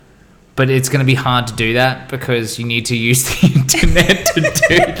But it's going to be hard to do that because you need to use the internet to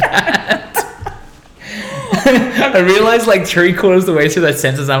do that. I realized like 3/4 of the way through that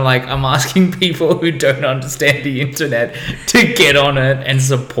sentence, I'm asking people who don't understand the internet to get on it and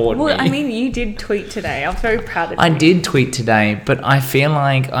support me. Well, I mean, you did tweet today. I'm very proud of you. I did tweet today, but I feel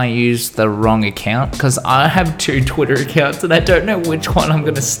like I used the wrong account because I have 2 Twitter accounts and I don't know which one I'm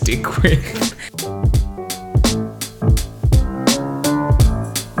going to stick with.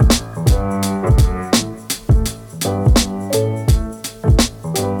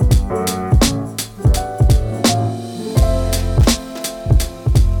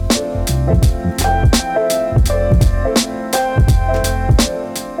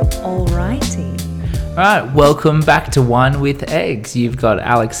 Alright, welcome back to Wine with Eggs. You've got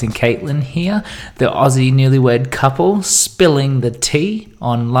Alex and Caitlin here, the Aussie newlywed couple, spilling the tea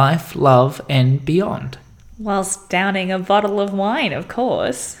on life, love, and beyond. Whilst downing a bottle of wine, of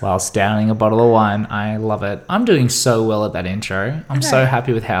course. Whilst downing a bottle of wine. I love it. I'm doing so well at that intro. I'm so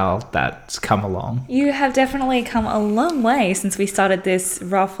happy with how that's come along. You have definitely come a long way since we started this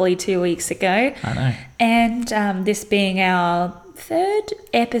roughly 2 weeks ago. I know. And this being our 3rd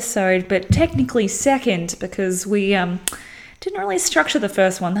episode, but technically 2nd because we didn't really structure the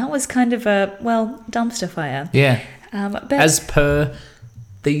first one. That was kind of a, dumpster fire. Yeah. But as per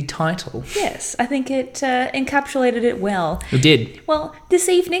the title. Yes, I think it encapsulated it well. It did. Well, this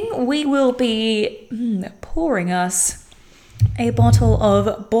evening we will be pouring us a bottle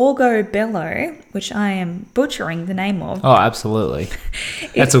of Borgo Bello, which I am butchering the name of. Oh, absolutely.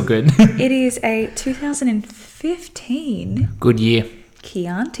 That's all good. It is a 2015 good year.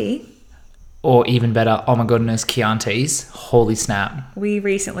 Chianti. Or even better, oh my goodness, Chiantis. Holy snap. We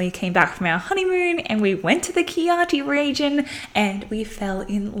recently came back from our honeymoon and we went to the Chianti region and we fell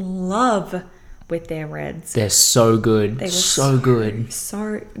in love with their reds. They're so good. They were so good.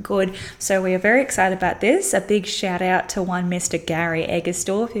 So good. So we are very excited about this. A big shout out to one Mr. Gary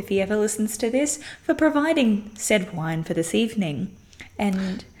Eggersdorf, if he ever listens to this, for providing said wine for this evening.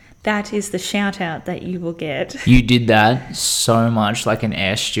 And that is the shout out that you will get. You did that so much like an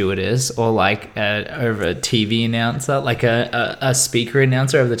air stewardess or like over a TV announcer, like a speaker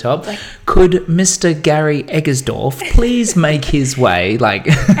announcer over the top. Could Mr. Gary Eggersdorf please make his way?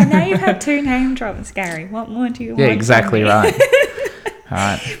 And now you've had 2 name drops, Gary. What more do you want? Yeah, exactly right. All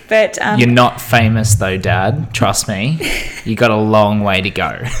right. But you're not famous though, Dad. Trust me. You got a long way to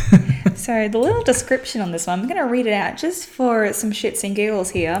go. So the little description on this one, I'm going to read it out just for some shits and giggles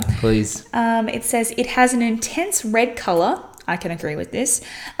here. Please. It says, it has an intense red colour. I can agree with this.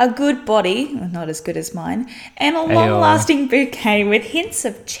 A good body, not as good as mine, and a long-lasting bouquet with hints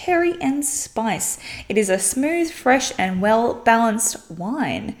of cherry and spice. It is a smooth, fresh, and well-balanced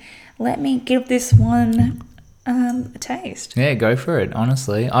wine. Let me give this one a taste. Yeah, go for it.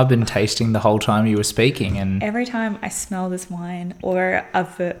 Honestly, I've been tasting the whole time you were speaking, and every time I smell this wine or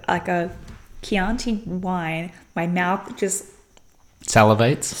a Chianti wine, my mouth just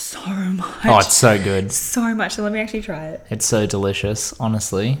salivates so much. Oh, it's so good. So much. So let me actually try it. It's so delicious,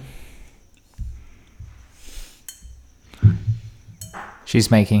 honestly.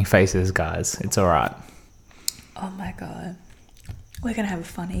 She's making faces, guys. It's all right. Oh my God. We're going to have a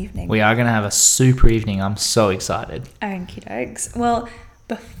fun evening. We are going to have a super evening. I'm so excited. Okie dokes. Well,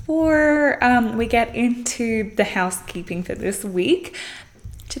 before we get into the housekeeping for this week,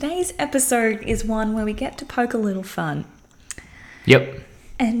 today's episode is one where we get to poke a little fun. Yep.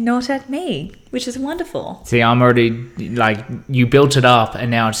 And not at me, which is wonderful. See, I'm already, you built it up and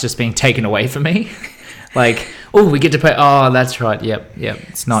now it's just being taken away from me. We get to pay. Oh, that's right. Yep.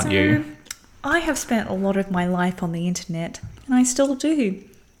 It's not you. I have spent a lot of my life on the internet, and I still do.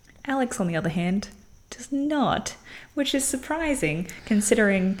 Alex, on the other hand, does not, which is surprising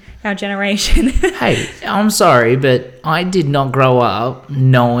considering our generation. Hey, I'm sorry, but I did not grow up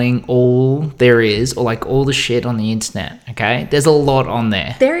knowing all there is or all the shit on the internet, okay? There's a lot on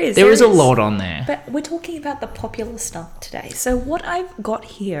there. There is a lot on there. But we're talking about the popular stuff today. So what I've got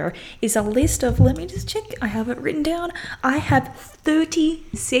here is a list of, let me just check, I have it written down. I have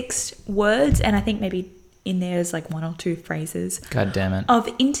 36 words, and I think maybe in there's 1 or 2 phrases. God damn it.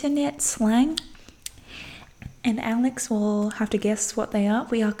 Of internet slang. And Alex will have to guess what they are.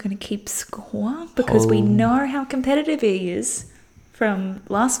 We are going to keep score because we know how competitive he is from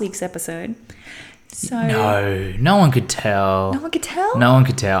last week's episode. So no one could tell. No one could tell? No one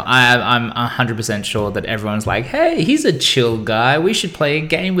could tell. I'm 100% sure that everyone's like, hey, he's a chill guy. We should play a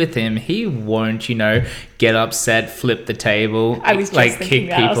game with him. He won't, get upset, flip the table, I was just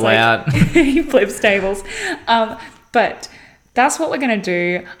kick people out. He flips tables. But that's what we're going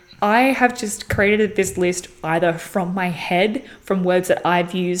to do. I have just created this list either from my head, from words that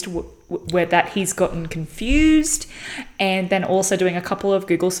I've used where that he's gotten confused, and then also doing a couple of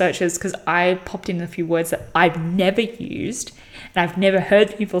Google searches because I popped in a few words that I've never used and I've never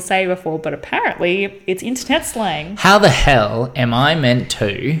heard people say before, but apparently it's internet slang. How the hell am I meant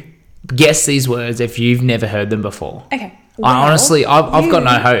to guess these words if you've never heard them before? Okay. I honestly, I've got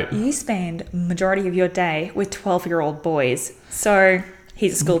no hope. You spend majority of your day with 12-year-old boys, so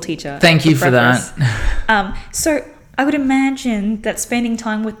he's a school teacher. Thank you for that. So I would imagine that spending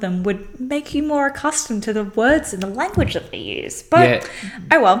time with them would make you more accustomed to the words and the language that they use. But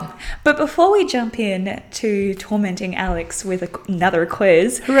oh well. But before we jump in to tormenting Alex with another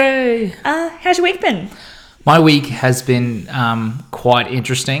quiz, Hooray! How's your week been? My week has been quite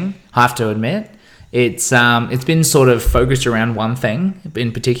interesting, I have to admit. It's been sort of focused around one thing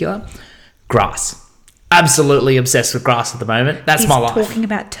in particular, grass. Absolutely obsessed with grass at the moment. That's my life. He's talking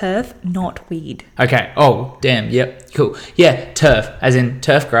about turf, not weed. Okay. Oh, damn. Yep. Cool. Yeah, turf, as in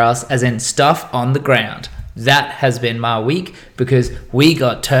turf grass, as in stuff on the ground. That has been my week because we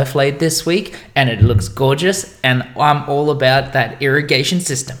got turf laid this week and it looks gorgeous and I'm all about that irrigation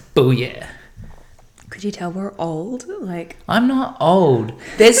system. Booyah. Could you tell we're old? Like, I'm not old.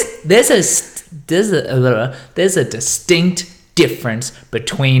 There's a distinct difference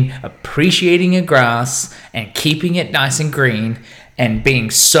between appreciating a grass and keeping it nice and green and being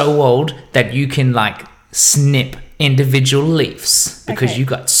so old that you can like snip individual leaves because you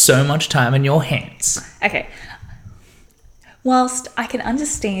got so much time in your hands. Okay. Whilst I can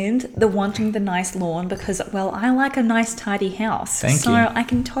understand the wanting the nice lawn because, well, I like a nice tidy house. Thank you. So I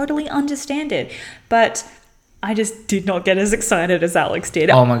can totally understand it. But I just did not get as excited as Alex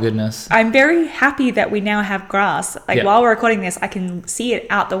did. Oh my goodness. I'm very happy that we now have grass. Like Yep. while we're recording this, I can see it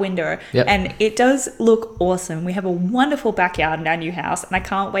out the window. Yep. And it does look awesome. We have a wonderful backyard in our new house. And I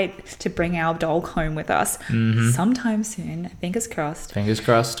can't wait to bring our dog home with us sometime soon. Fingers crossed. Fingers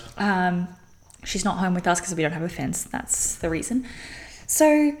crossed. She's not home with us because we don't have a fence. That's the reason.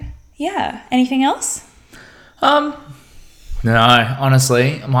 So, yeah. Anything else? No,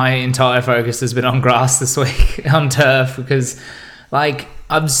 honestly, my entire focus has been on grass this week, on turf, because, like,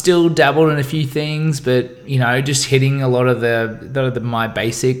 I've still dabbled in a few things, but, you know, just hitting a lot of my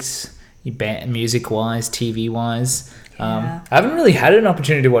basics, music-wise, TV-wise. Yeah. I haven't really had an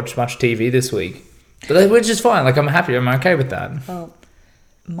opportunity to watch much TV this week, which is fine. Like, I'm happy. I'm okay with that. Well,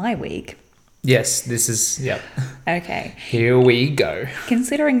 my week. Yes, this is, yep. Okay. Here we go.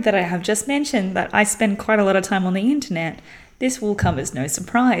 Considering that I have just mentioned that I spend quite a lot of time on the internet, this will come as no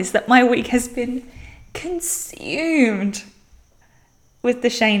surprise that my week has been consumed with the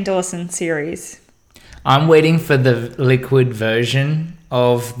Shane Dawson series. I'm waiting for the liquid version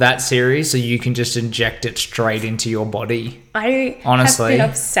of that series so you can just inject it straight into your body. I Honestly. have been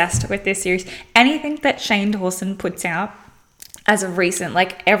obsessed with this series. Anything that Shane Dawson puts out as of recent,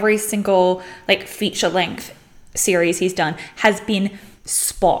 like every single like feature length series he's done has been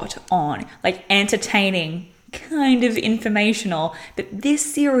spot on, like entertaining, kind of informational. But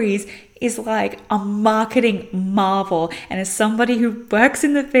this series is like a marketing marvel. And as somebody who works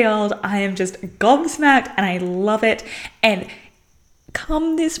in the field, I am just gobsmacked and I love it. And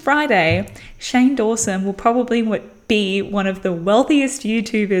come this Friday, Shane Dawson will probably be one of the wealthiest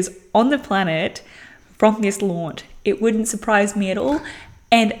YouTubers on the planet from this launch. It wouldn't surprise me at all.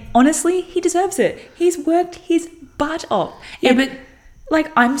 And honestly, he deserves it. He's worked his butt off. Yeah, And, but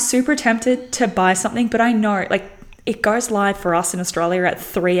like, I'm super tempted to buy something, but I know, like, it goes live for us in Australia at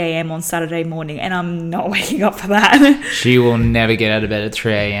 3 a.m. on Saturday morning, and I'm not waking up for that. she will never get out of bed at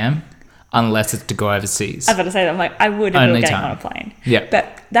 3 a.m. unless it's to go overseas. I was about to say that. I'm like, I would if we were Only getting time. on a plane. Yeah.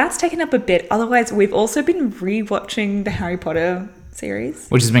 But that's taken up a bit. Otherwise, we've also been rewatching the Harry Potter series,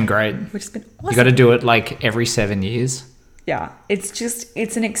 Which has been great. which has been awesome. You got to do it like every 7 years. Yeah,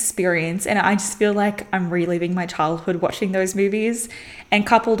 it's an experience, and I just feel like I'm reliving my childhood watching those movies, and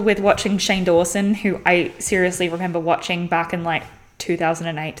coupled with watching Shane Dawson, who I seriously remember watching back in like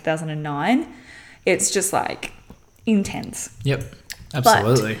 2008, 2009, it's just like intense. Yep,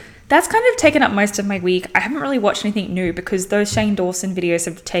 absolutely. But that's kind of taken up most of my week. I haven't really watched anything new because those Shane Dawson videos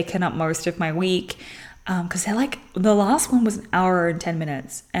have taken up most of my week. Because they're like, the last one was an hour and 10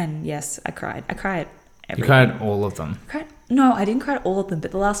 minutes, and yes, I cried. I cried. You cried all of them. No, I didn't cry at all of them,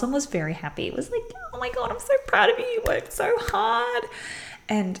 but the last one was very happy. It was like, oh my God, I'm so proud of you. You worked so hard.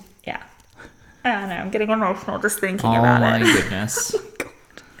 And yeah, I don't know. I'm getting emotional just thinking about it. Oh my goodness.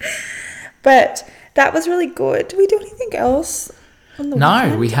 But that was really good. Did we do anything else on the No,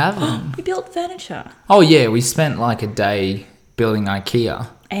 weekend? we haven't. We built furniture. Oh yeah, we spent like a day building IKEA.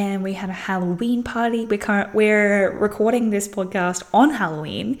 and we had a Halloween party. We're recording this podcast on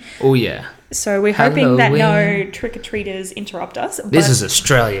Halloween. Oh, yeah. So we're hoping that no trick-or-treaters interrupt us. This is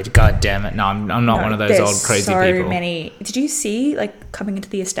Australia, god damn it. No, I'm not one of those old crazy people. So many. Did you see, like, coming into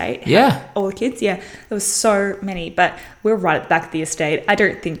the estate? Yeah. All the kids? Yeah. There was so many, but we're right at the back of the estate. I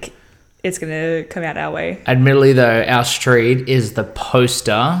don't think it's going to come out our way. Admittedly, though, our street is the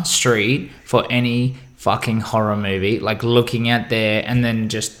poster street for any fucking horror movie. Like, looking at there and then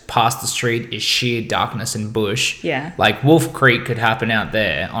just past the street is sheer darkness and bush. Yeah. Like, Wolf Creek could happen out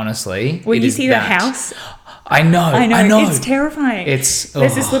there, honestly. When you see the house... I know. It's terrifying. There's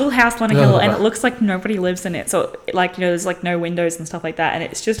this little house on a hill and it looks like nobody lives in it. So, like, you know, there's like no windows and stuff like that. And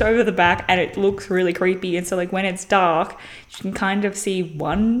it's just over the back and it looks really creepy. And so, like, when it's dark, you can kind of see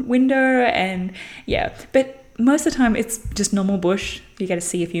one window and yeah. But most of the time it's just normal bush. You get to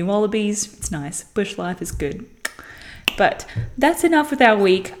see a few wallabies. It's nice. Bush life is good. But that's enough with our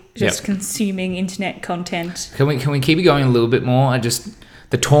week. Just consuming internet content. Can we keep it going a little bit more?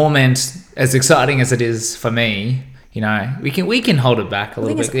 The torment, as exciting as it is for me, you know, we can hold it back a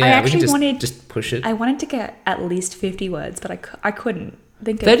little bit. Yeah, we can just push it. I wanted to get at least 50 words, but I couldn't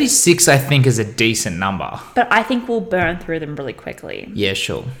think of 36, I think, is a decent number. But I think we'll burn through them really quickly. Yeah,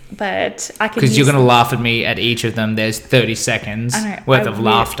 sure. But I can because you're going to laugh at me at each of them. There's 30 seconds worth of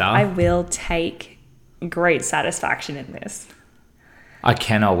laughter. I will take great satisfaction in this. I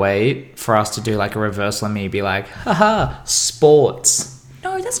cannot wait for us to do like a reversal and me be like, haha, sports.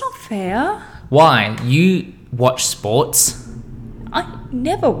 No, that's not fair. Why? You watch sports? I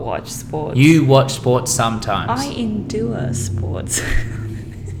never watch sports. You watch sports sometimes. I endure sports.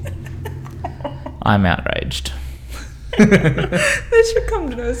 I'm outraged. This should come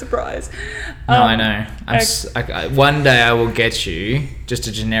to no surprise. No, I know. One day I will get you just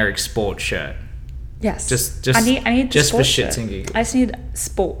a generic sports shirt. Yes. Just I need just for shits and giggles. I just need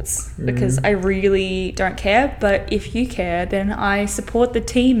sports because I really don't care. But if you care, then I support the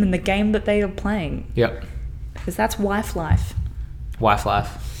team and the game that they are playing. Yep. Because that's wife life. Wife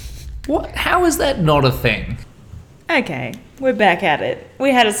life. What? How is that not a thing? Okay, we're back at it. We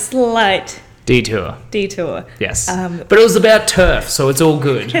had a slight detour. Yes. But it was about turf, so it's all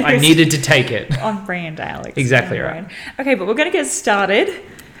good. I needed to take it. On brand, Alex. Exactly right. Okay, but we're going to get started.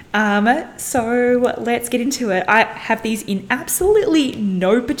 So let's get into it. I have these in absolutely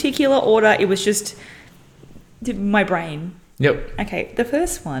no particular order. It was just my brain. Yep. Okay, the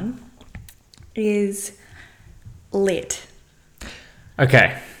first one is lit.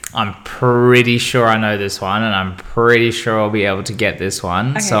 Okay, I'm pretty sure I know this one, and I'm pretty sure I'll be able to get this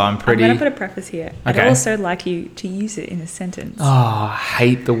one. Okay, so I'm going to put a preface here. I'd also like you to use it in a sentence. Oh, I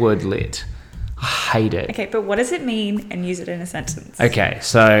hate the word lit. I hate it. Okay, but what does it mean, and use it in a sentence? Okay,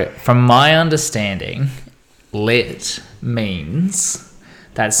 so from my understanding, lit means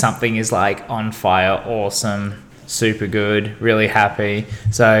that something is like on fire, awesome, super good, really happy.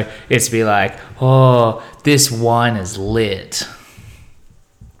 So it's to be like, oh, this wine is lit.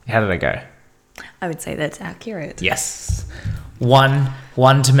 How did I go? I would say that's accurate. Yes. One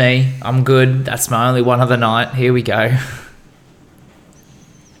to me. I'm good. That's my only one of the night. Here we go.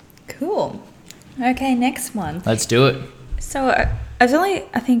 Cool. Okay, next one. Let's do it. So there's only,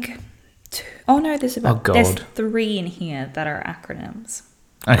 I think, two. Oh no, there's 3 in here that are acronyms.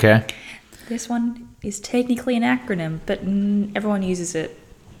 Okay. This one is technically an acronym, but everyone uses it.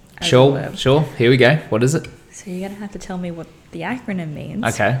 Sure. Here we go. What is it? So you're going to have to tell me what the acronym means.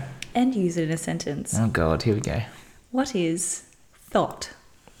 Okay. And use it in a sentence. Oh God, here we go. What is thought?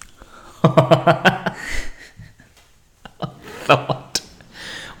 Thought.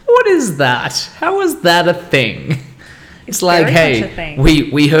 What is that? How is that a thing? It's like, hey,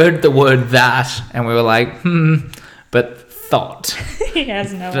 we heard the word that and we were like, but thought. He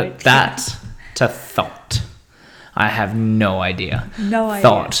has no idea. That to thought. I have no idea. No idea.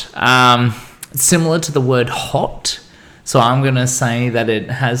 Thought. Similar to the word hot. So I'm going to say that it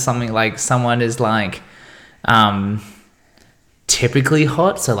has something like someone is like typically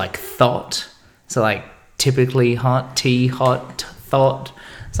hot. So like thought. So like typically hot, thought.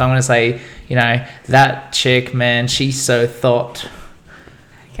 So I'm going to say, you know, that chick, man, she's so thought.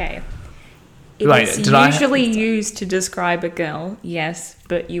 Okay. It's usually used to describe a girl, yes,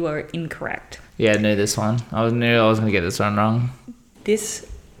 but you are incorrect. Yeah, I knew this one. I knew I was going to get this one wrong. This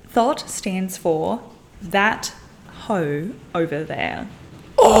thought stands for that hoe over there.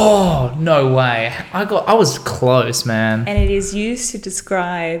 Oh, no way. I was close, man. And it is used to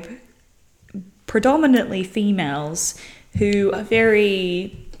describe predominantly females who are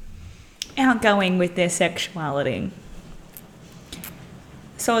very outgoing with their sexuality.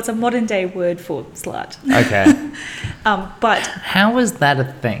 So it's a modern day word for slut. Okay. But How is that a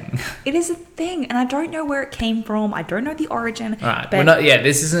thing? it is a thing, and I don't know where it came from. I don't know the origin. Right. But,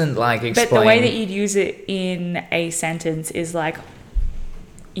 This isn't like explain. but the way that you'd use it in a sentence is like,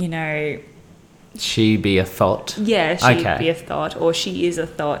 you know, she be a thought. yeah, she'd Okay. be a thought, or she is a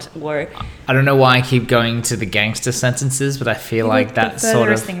thought, or I don't know why I keep going to the gangster sentences, but I feel like that's sort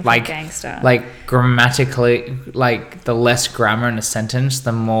furthest thing of from like gangster. like grammatically, like the less grammar in a sentence,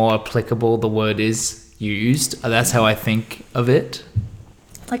 the more applicable the word is used. That's how I think of it.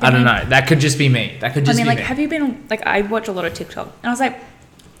 like I don't know. That could just be me. That could I just mean, be like, me. have you been like? I watch a lot of TikTok, and I was like,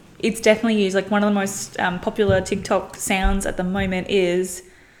 it's definitely used. Like, one of the most popular TikTok sounds at the moment is,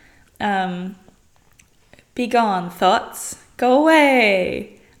 "Be gone, thoughts, go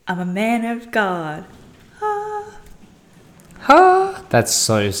away. I'm a man of God." That's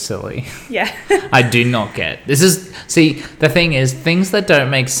so silly. Yeah. I do not get. See, the thing is, things that don't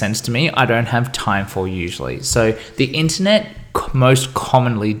make sense to me, I don't have time for usually. So the internet most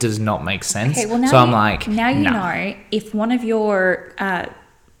commonly does not make sense. Okay. Well, now so I'm you, like, now you nah. know if one of your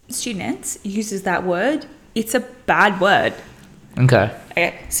students uses that word, it's a bad word. Okay.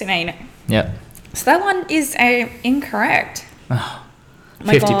 Okay. So now you know. Yep. So that one is incorrect.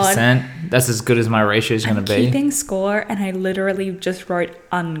 My 50%. That's as good as my ratio is going to be. Keeping score, and I literally just wrote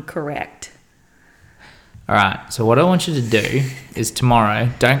incorrect. All right. So what I want you to do is tomorrow,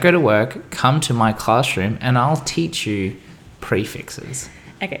 don't go to work, come to my classroom, and I'll teach you prefixes.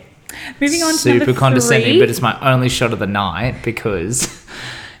 Okay. Moving on to Super number condescending, 3. but it's my only shot of the night because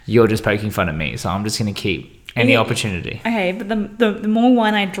you're just poking fun at me. So I'm just going to keep any Yeah. opportunity. Okay, but the more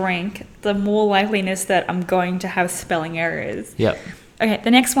wine I drink, the more likeliness that I'm going to have spelling errors. Yep. Okay,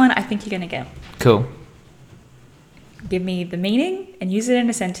 the next one I think you're going to get. Cool. Give me the meaning and use it in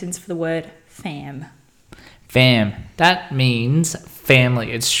a sentence for the word fam. Fam. That means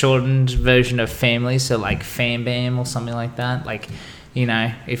family. It's shortened version of family. So like fam bam or something like that. Like, you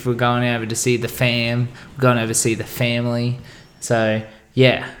know, if we're going over to see the fam, we're going over to see the family. So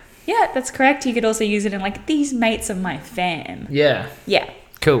yeah. Yeah, that's correct. You could also use it in like, these mates of my fam. Yeah. Yeah.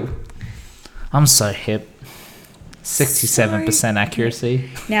 Cool. I'm so hip. 67%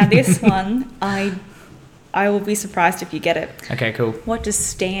 accuracy. Now this one, I will be surprised if you get it. Okay, cool. What does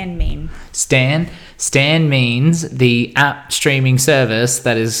stan mean? Stan means the app streaming service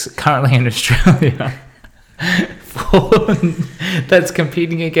that is currently in Australia that's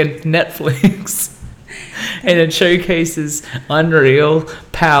competing against Netflix. And it showcases Unreal,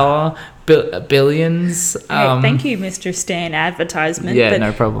 Power, Billions. Okay, thank you, Mr. Stan advertisement. Yeah, but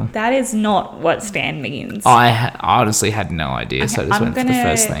no problem. That is not what stan means. I honestly had no idea, so I just I'm went for the gonna-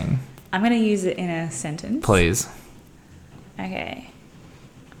 first thing. I'm going to use it in a sentence. Please. Okay.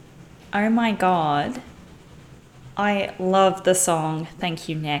 Oh my god. I love the song Thank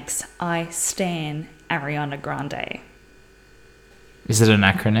You Next. I stan Ariana Grande. Is it an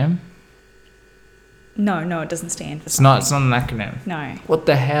acronym? No, it doesn't stand for It's not an acronym. No. What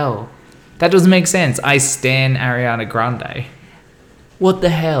the hell? That doesn't make sense. I stan Ariana Grande. What the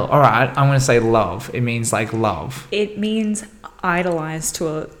hell? All right, I'm going to say love. It means like love. It means idolize to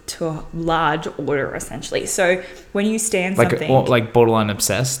a large order, essentially. So when you stan Like something, or, like borderline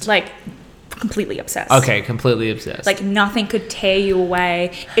obsessed. like completely obsessed. Okay, completely obsessed. Like nothing could tear you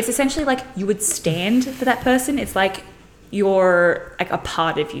away. It's essentially like you would stand for that person. It's like you're like a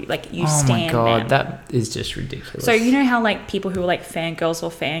part of you. Like you oh stand my god, them. that is just ridiculous. So you know how like people who are like fangirls or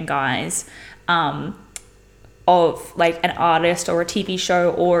fanguys of like an artist or a TV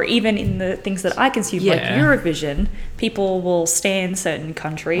show, or even in the things that I consume like Yeah. Eurovision, people will stan certain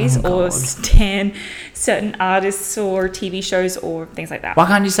countries Oh, or God. stan certain artists or TV shows or things like that. Why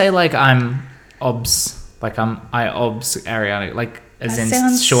can't you say like I'm obs? Like I obs Ariana. Like as That in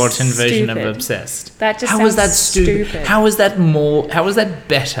sounds shortened version of stupid. obsessed. That just How is sounds that stupid? stupid. How is that more? How is that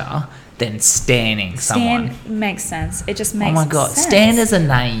better than standing someone? Stan makes sense. It just makes Oh my god, sense. Stan is a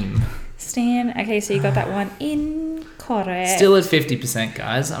name. Stan. Okay, so you got that one incorrect. Still at 50%,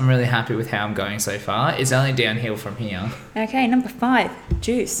 guys. I'm really happy with how I'm going so far. It's only downhill from here. Okay, number 5,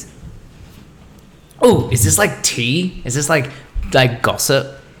 juice. Oh, is this like tea? Is this like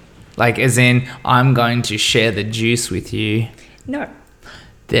gossip? Like as in, I'm going to share the juice with you. No.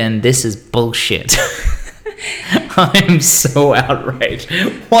 Then this is bullshit. I'm so outraged.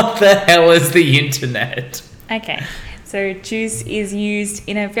 What the hell is the internet? Okay, so juice is used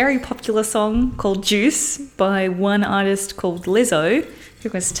in a very popular song called Juice by one artist called Lizzo, who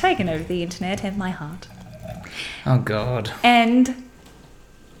has taken over the internet and my heart. Oh god. And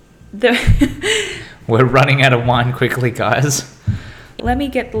the We're running out of wine quickly, guys. let me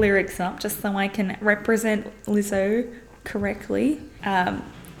get the lyrics up just so I can represent Lizzo correctly.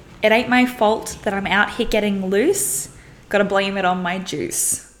 It ain't my fault that I'm out here getting loose. Gotta blame it on my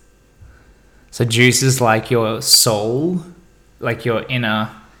juice. So juice is like your soul, like your inner,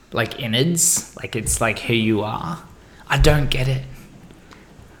 like innards, like it's like who you are. I don't get it.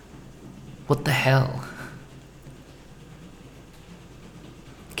 What the hell?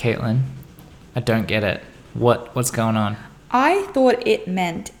 Caitlin, I don't get it. What's going on? I thought it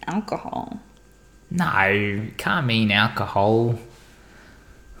meant alcohol. No, can't mean alcohol.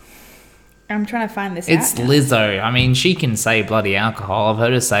 I'm trying to find this It's out now. Lizzo. I mean, she can say bloody alcohol. I've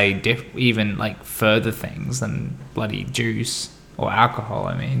heard her say even like further things than bloody juice or alcohol.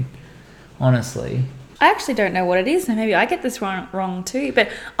 I mean, honestly. I actually don't know what it is, and maybe I get this wrong too. But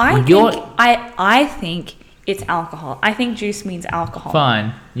Well, I think it's alcohol. I think juice means alcohol.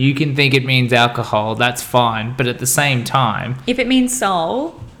 Fine. You can think it means alcohol. That's fine. But at the same time, If it means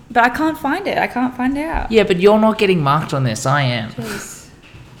soul, but I can't find it. I can't find out. yeah, but you're not getting marked on this. I am. Jeez.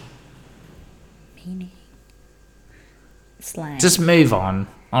 Meaning. Slang. Just move on.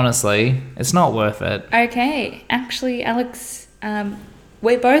 Honestly, it's not worth it. Okay, actually, Alex,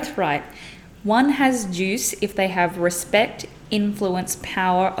 we're both right. One has juice if they have respect, influence,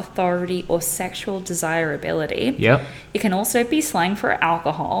 power, authority, or sexual desirability. Yep. It can also be slang for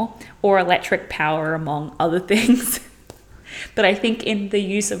alcohol or electric power, among other things. But I think in the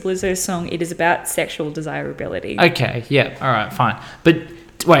use of Lizzo's song, it is about sexual desirability. Okay. Yeah. All right. Fine. But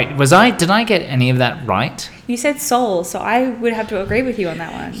wait, did I get any of that right? You said soul, so I would have to agree with you on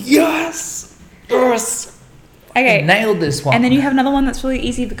that one. Yes. Yes. Okay. Nailed this one. And then you have another one that's really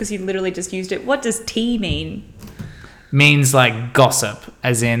easy because you literally just used it. What does tea mean? Means like gossip,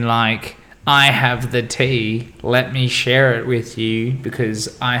 as in like, I have the tea, let me share it with you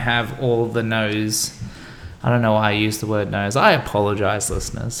because I have all the nose. I don't know why I used the word nose. I apologize,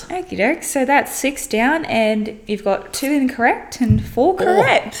 listeners. Okie doke. So that's 6 down, and you've got 2 incorrect and 4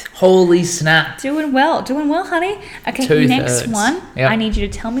 correct. Oh, holy snap. Doing well, honey. Okay, 2/3. next one. Yep. I need you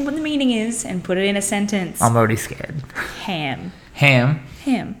to tell me what the meaning is and put it in a sentence. I'm already scared. Ham.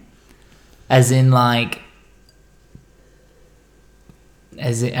 Ham, as in like,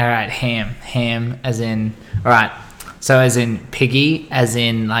 alright, ham, as in, alright, so as in piggy, as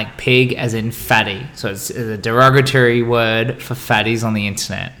in like pig, as in fatty. So it's a derogatory word for fatties on the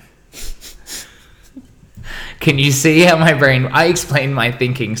internet. Can you see how my brain, I explained my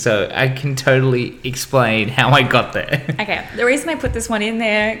thinking, so I can totally explain how I got there. Okay, the reason I put this one in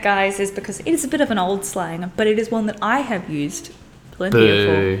there, guys, is because it is a bit of an old slang, but it is one that I have used plenty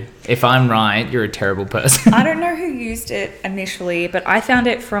Boo. If I'm right, you're a terrible person. I don't know who used it initially, but I found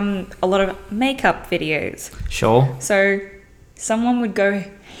it from a lot of makeup videos. Sure. So someone would go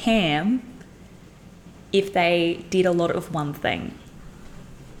ham if they did a lot of one thing.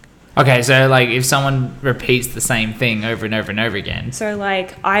 Okay, so like if someone repeats the same thing over and over and over again. So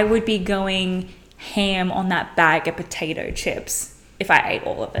like I would be going ham on that bag of potato chips if I ate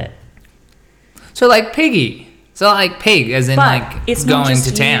all of it. So like piggy. So like pig, as in But like it's not going just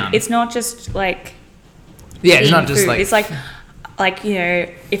to town. It's not just like Yeah, it's eating not just food. like. It's like you know,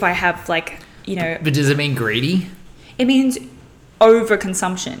 if I have like, you know, But does it mean greedy? it means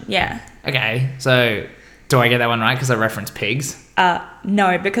overconsumption. Yeah. Okay, so do I get that one right because I referenced pigs?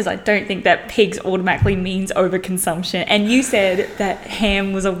 No, because I don't think that pigs automatically means overconsumption. And you said that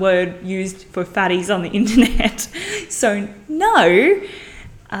ham was a word used for fatties on the internet. So no,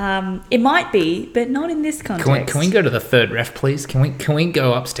 it might be, but not in this context. Can we go to the third ref, please? Can we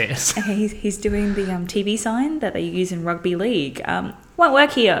go upstairs? Okay, he's doing the TV sign that they use in rugby league. Won't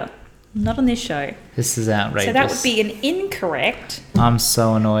work here. Not on this show. This is outrageous. So that would be an incorrect. I'm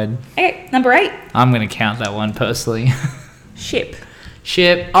so annoyed. Okay, number 8. I'm gonna count that one personally. Ship.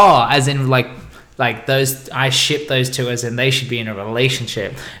 Ship. Oh, as in like those. I ship those two as in they should be in a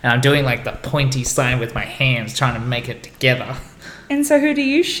relationship, and I'm doing like the pointy sign with my hands trying to make it together. And so who do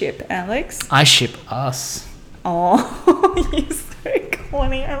you ship, Alex? I ship us. Oh, you're so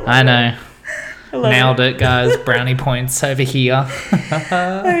corny. I know. Nailed it, guys. Brownie points over here.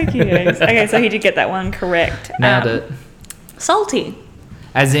 Okay, so he did get that one correct. Nailed it. Salty.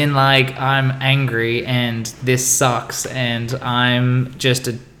 As in, like, I'm angry and this sucks and I'm just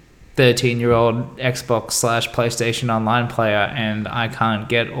a 13-year-old Xbox/PlayStation Online player and I can't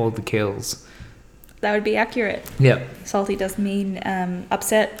get all the kills. That would be accurate. Yep. Salty does mean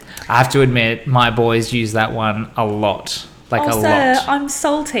upset. I have to admit, my boys use that one a lot. Like, a sir, lot. I'm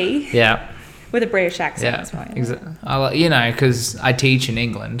salty. Yeah. With a British accent. Yeah. That's right. Exactly. You know, because I teach in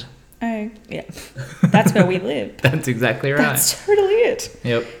England. Oh, yeah. That's where we live. That's exactly right. That's totally it.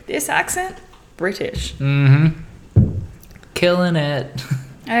 Yep. This accent, British. Killing it.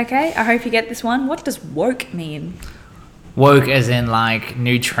 Okay, I hope you get this one. What does woke mean? Woke as in like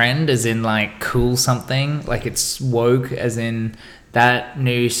new trend, as in like cool something. Like it's woke as in that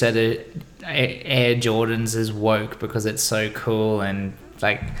new set of Air Jordans is woke because it's so cool and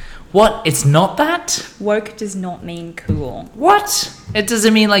like what? It's not that? Woke does not mean cool. What? It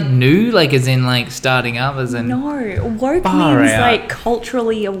doesn't mean like new, like as in like starting up, as in No, woke means like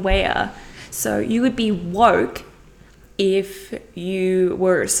culturally aware. So you would be woke if you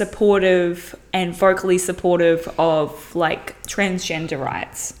were supportive and vocally supportive of like transgender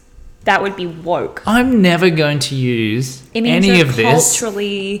rights. That would be woke. I'm never going to use It means any you're of this.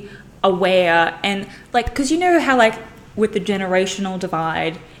 culturally aware and like, because you know how like with the generational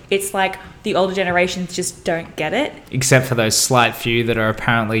divide, it's like the older generations just don't get it. Except for those slight few that are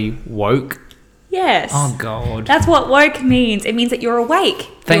apparently woke. Yes. Oh, God. That's what woke means. It means that you're awake.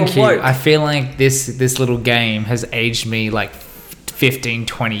 Thank You're you. woke. I feel like this little game has aged me like 15,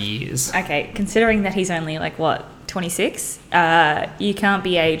 20 years. Okay, considering that he's only like what, 26? You can't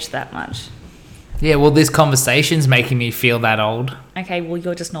be aged that much. Yeah, well, this conversation's making me feel that old. Okay, well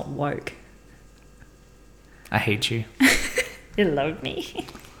you're just not woke. I hate you. You love me.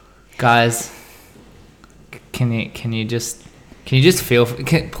 Guys, can you just feel,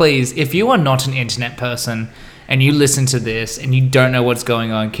 please, if you are not an internet person and you listen to this and you don't know what's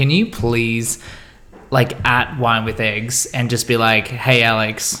going on, can you please like at Wine with Eggs and just be like, hey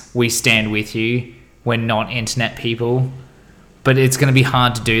Alex, we stand with you, we're not internet people. But it's going to be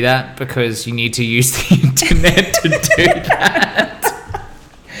hard to do that because you need to use the internet to do that.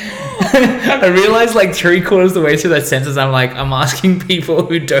 I realized like 3/4 of the way through that sentence, I'm asking people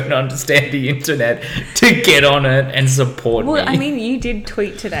who don't understand the internet to get on it and support me. Well, I mean, you did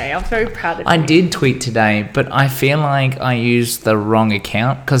tweet today. I'm very proud of you. I did tweet today, but I feel like I used the wrong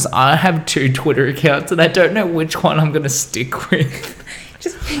account because I have 2 Twitter accounts and I don't know which one I'm going to stick with.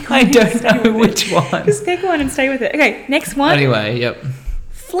 Just pick I one and don't stay know with which it. one. Just pick one and stay with it. Okay, next one. Anyway, yep.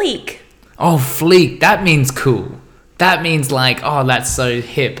 Fleek. Oh, fleek. That means cool. That means like, oh, that's so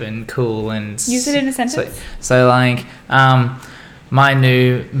hip and cool and... Use it in a sentence. So like, my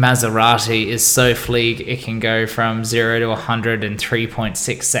new Maserati is so fleek, it can go from 0 to 100 in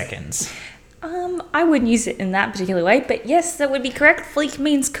 3.6 seconds. I wouldn't use it in that particular way, but yes, that would be correct. Fleek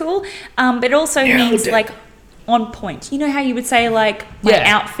means cool, but it also means like on point. You know how you would say like my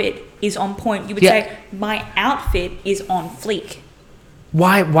outfit is on point. You would say my outfit is on fleek.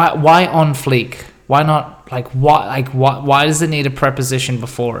 Why on fleek? Why not why does it need a preposition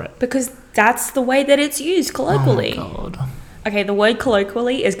before it? Because that's the way that it's used colloquially. Oh God. Okay, the word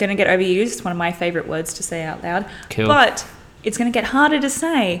colloquially is going to get overused. It's one of my favorite words to say out loud. Cool. But it's going to get harder to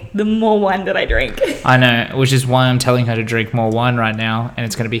say the more wine that I drink. I know, which is why I'm telling her to drink more wine right now, and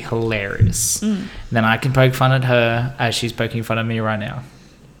it's going to be hilarious. Then I can poke fun at her as she's poking fun at me right now.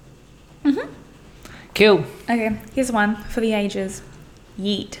 Mm-hmm. Cool. Okay, here's one for the ages.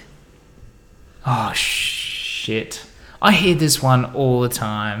 Yeet. Oh, shit. I hear this one all the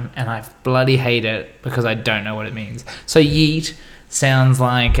time, and I bloody hate it because I don't know what it means. So yeet sounds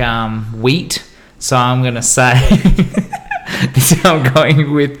like wheat, so I'm going to say... I'm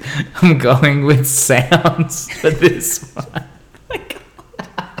going with sounds for this one. Oh my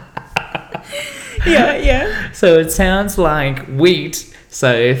God. Yeah. So it sounds like wheat.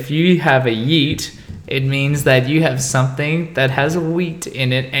 So if you have a yeet, it means that you have something that has wheat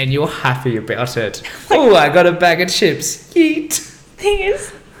in it and you're happy about it. Oh, I got a bag of chips. Yeet. Thing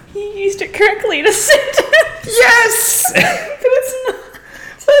is, you used it correctly in a sentence. Yes! But it's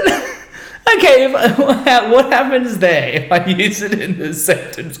not. Okay, what happens there if I use it in the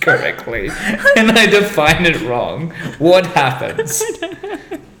sentence correctly and I define it wrong? What happens?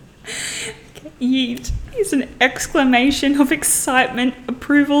 Yeet is an exclamation of excitement,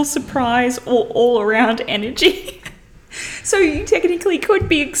 approval, surprise, or all-around energy. So you technically could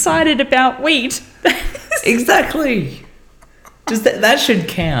be excited about wheat. Exactly. Does that should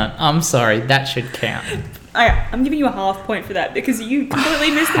count. I'm sorry, that should count. I'm giving you a half point for that because you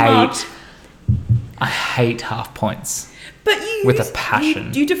completely missed the mark. I hate half points. But you with a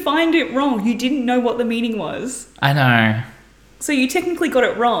passion. You defined it wrong. You didn't know what the meaning was. I know. So you technically got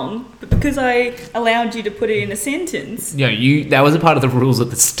it wrong, but because I allowed you to put it in a sentence. Yeah, that was a part of the rules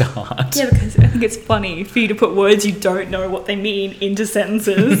at the start. Yeah, because I think it's funny for you to put words you don't know what they mean into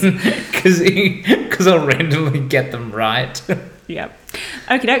sentences. Because I'll randomly get them right. Yeah.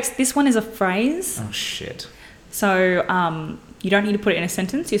 Okay, dokes. This one is a phrase. Oh, shit. So you don't need to put it in a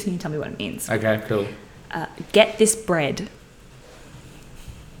sentence. You just need to tell me what it means. Okay, cool. Get this bread.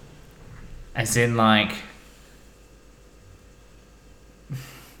 As in, like...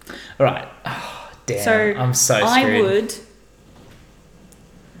 Right. Oh, damn. So I'm so screwed. I would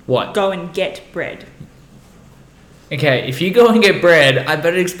What? go and get bread. Okay, if you go and get bread, I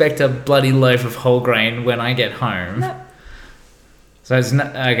better expect a bloody loaf of whole grain when I get home. No. So it's not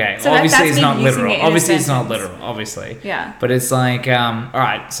okay. So obviously, that's it's me not using literal. it in a Obviously, it's not sentence. literal. Obviously, Yeah. but it's like, all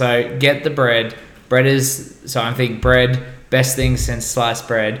right. So get the bread. Bread is so I think bread best thing since sliced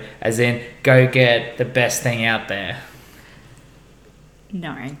bread. As in, go get the best thing out there.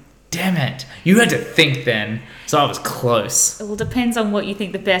 No. Damn it! You had to think then. So I was close. It all depends on what you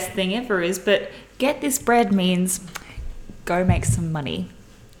think the best thing ever is, but get this bread means go make some money.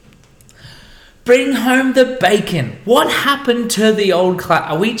 Bring home the bacon. What happened to the old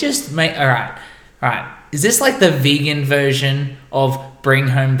class? Are we just all right. Is this like the vegan version of bring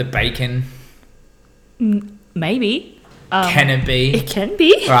home the bacon? Maybe. Can it be? It can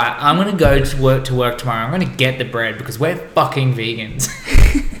be. All right, I'm gonna go to work tomorrow. I'm gonna get the bread because we're fucking vegans.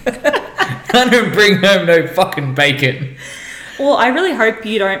 I don't bring home no fucking bacon. Well, I really hope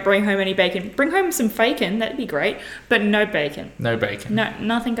you don't bring home any bacon. Bring home some bacon, that'd be great, but no bacon. No bacon. No,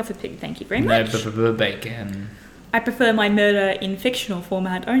 nothing off a pig, thank you very No much. bacon. I prefer my murder in fictional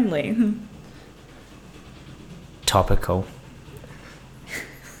format only. Topical.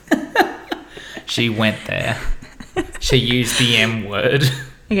 She went there. She used the M word.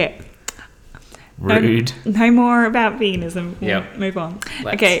 Okay. Rude. No more about veganism. We'll Yep. move on.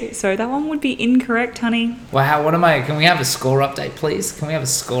 Let's. Okay, so that one would be incorrect, honey. Wow, what am I? Can we have a score update, please? Can we have a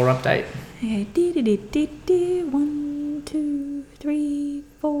score update? Yeah, 1, 2, 3,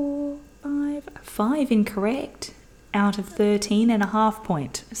 4, 5. 5 incorrect out of 13.5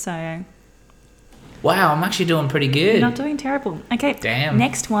 point. So Wow, I'm actually doing pretty you're good. not doing terrible. Okay. Damn.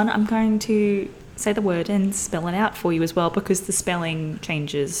 Next one, I'm going to say the word and spell it out for you as well because the spelling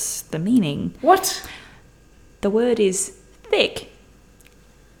changes the meaning. What? The word is thick.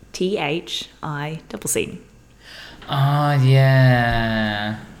 THICC. Oh,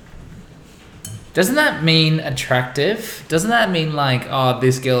 yeah. Doesn't that mean attractive? Doesn't that mean like, oh,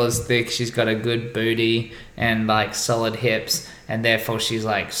 this girl is thick, she's got a good booty and like solid hips, and therefore she's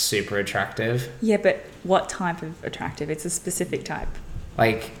like super attractive? Yeah, but what type of attractive? It's a specific type.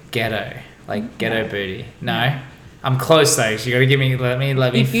 Like ghetto. Like ghetto booty. No? I'm close though. So you gotta give me, let me.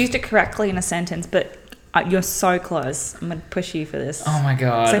 You've used it correctly in a sentence, but you're so close. I'm going to push you for this. Oh my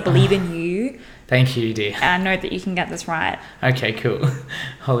God. So I believe in you. Thank you, dear. And I know that you can get this right. Okay, cool.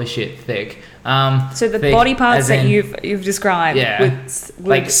 Holy shit, thick. So the thick body parts as that in- you've described Yeah. with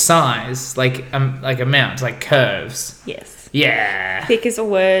like size, like amount, like curves. yes. Yeah. Thick is a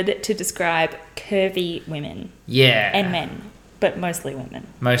word to describe curvy women Yeah. and men, but mostly women.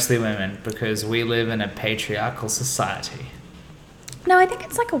 Mostly women, because we live in a patriarchal society. No, I think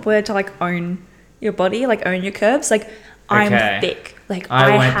it's like a word to like own your body, like own your curves. Like I'm Okay. thick. Like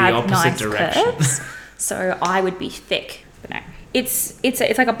I I, went the have opposite nice direction. curves, so I would be thick. But no, it's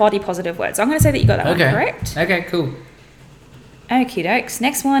like a body positive word. So I'm going to say that you got that one correct. Okay, cool. Okie dokes.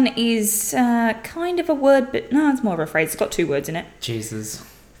 Next one is kind of a word, but no, it's more of a phrase. It's got 2 words in it. Jesus.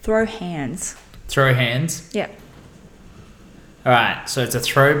 Throw hands. Throw hands. Yeah. All right, so it's a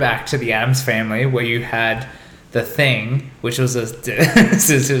throwback to the Addams Family where you had the thing, which was a this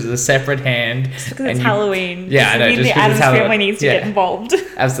was a separate hand. Because it's Halloween. Yeah, I know. The Just 'cause Addams it's Halloween. family needs to get involved.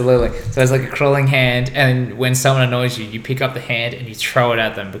 Absolutely. So it's like a crawling hand, and when someone annoys you, you pick up the hand and you throw it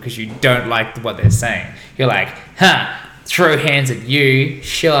at them because you don't like what they're saying. You're like, throw hands at you,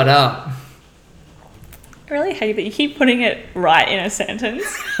 shut up. I really hate that you keep putting it right in a sentence.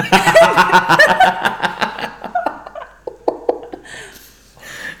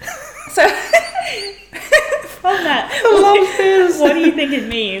 So, from that, what do you think it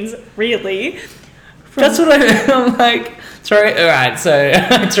means, really? That's what I'm like, all right, so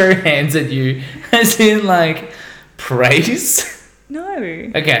I throw hands at you, as in like, praise? No.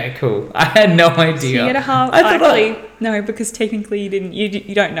 Okay, cool. I had no idea. So you get a half. I thought Actually, no, because technically you didn't.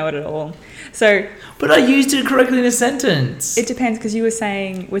 You don't know it at all. So but I used it correctly in a sentence. it depends because you were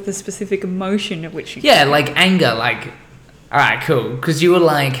saying with a specific emotion of which you. Yeah, like anger, like, all right, cool. Because you were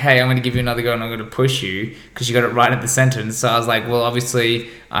like, hey, I'm going to give you another go and I'm going to push you because you got it right in the sentence. So I was like, well, obviously,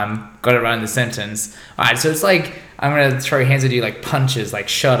 got it right in the sentence. All right, so it's like, I'm going to throw hands at you like punches, like,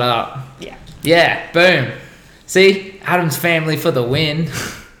 shut up. Yeah. Yeah, boom. See? Addams Family for the win.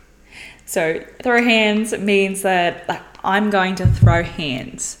 So throw hands means that like I'm going to throw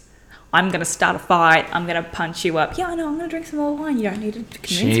hands. I'm going to start a fight. I'm going to punch you up. Yeah, I know. I'm going to drink some more wine. You don't need to convince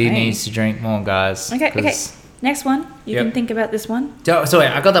She me. needs to drink more, guys. Okay. 'cause- Next one. You Yep. can think about this one. So wait,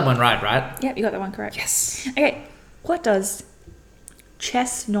 I got that one right? Yep, you got that one correct. Yes. Okay. What does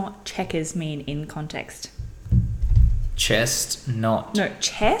chess, not checkers mean in context? Chest, not. No,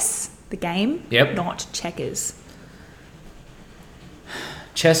 chess, the game. Yep. Not checkers.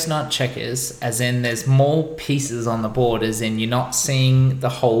 chestnut checkers, as in there's more pieces on the board, as in you're not seeing the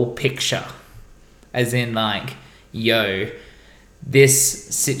whole picture. As in, like, yo, this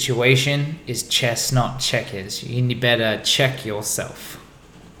situation is chestnut checkers. You better check yourself.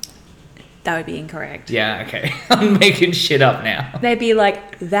 That would be incorrect. Yeah, okay. I'm making shit up now. They'd be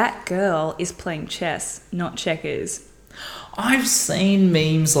like, that girl is playing chess, not checkers. I've seen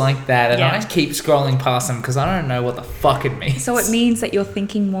memes like that, and Yeah. I keep scrolling past them because I don't know what the fuck it means. So it means that you're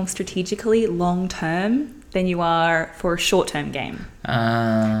thinking more strategically long term than you are for a short term game.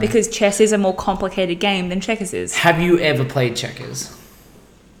 Because chess is a more complicated game than checkers is. Have you ever played checkers?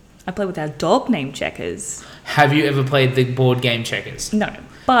 I play with our dog named Checkers. Have you ever played the board game checkers? No,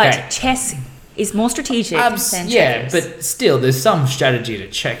 but Okay. chess is more strategic than Yeah, checkers. but still, there's some strategy to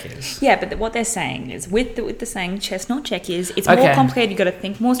checkers. Yeah, but what they're saying is with the saying chess, not checkers, it's Okay. more complicated. You've got to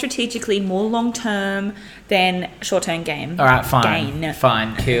think more strategically, more long term than short term game. All right, fine. Gain.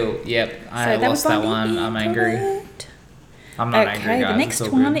 Fine, cool. Yep, I lost that one. I'm angry. incorrect. I'm not Okay, angry, guys. the next It's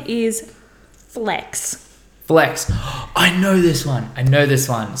all one good. is flex. Flex. I know this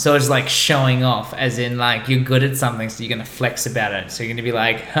one. So it's like showing off, as in like you're good at something, so you're going to flex about it. So you're going to be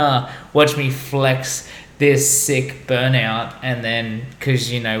like, watch me flex this sick burnout. And then,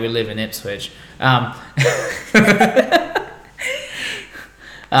 because, you know, we live in Ipswich.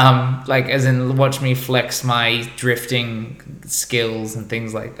 Like, as in, watch me flex my drifting skills and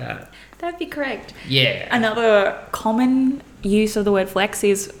things like that. That'd be correct. Yeah. Another common use of the word flex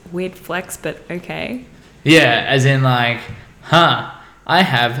is weird flex, but okay. Yeah, as in like, I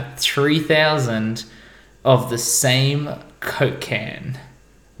have 3,000 of the same Coke can.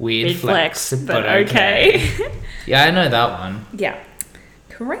 Weird flex, but okay. Yeah, I know that one. Yeah,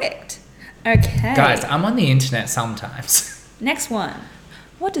 correct. Okay. Guys, I'm on the internet sometimes. Next one.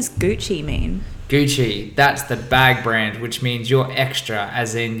 What does Gucci mean? Gucci, that's the bag brand, which means you're extra,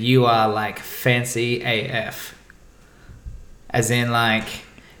 as in you are like fancy AF. As in like,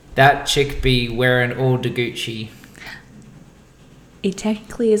 that chick be wearing all the Gucci. It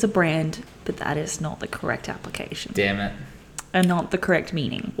technically is a brand, but that is not the correct application. Damn it. And not the correct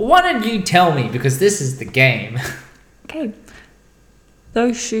meaning. Why don't you tell me, because this is the game. Okay.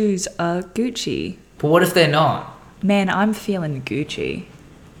 Those shoes are Gucci. But what if they're not? Man, I'm feeling Gucci.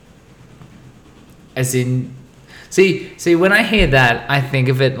 As in, see, when I hear that, I think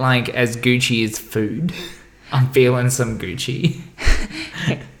of it like as Gucci is food. I'm feeling some Gucci.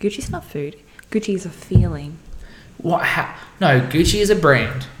 Okay, Gucci's not food. Gucci is a feeling. What? How? No, Gucci is a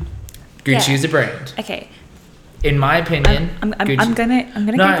brand. Gucci Yeah. is a brand. Okay, In my opinion, I'm Gucci- gonna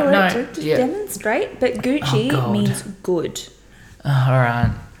No, Google no, it to just yeah. demonstrate. But Gucci Oh, God. means good. All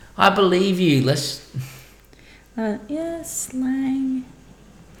right, I believe you. Let's. Yeah, slang.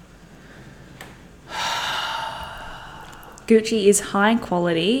 Gucci is high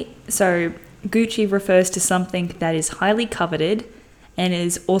quality, so Gucci refers to something that is highly coveted and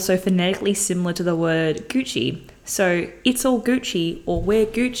is also phonetically similar to the word Gucci. So it's all Gucci or we're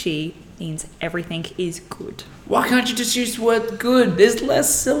Gucci means everything is good Why can't you just use the word good? There's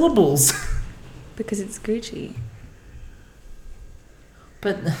less syllables. because it's Gucci.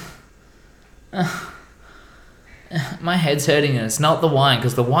 But my head's hurting, and it's not the wine,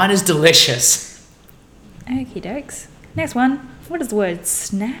 because the wine is delicious. Okie dokes. Next one. What does the word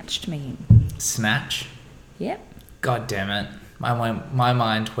snatched mean? Snatch. Yep. God damn it. My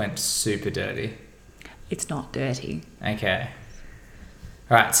mind went super dirty. It's not dirty. Okay.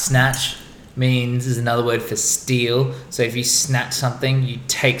 Alright, snatch is another word for steal. So if you snatch something, you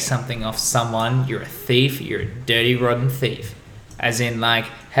take something off someone, you're a thief, you're a dirty, rotten thief. As in, like,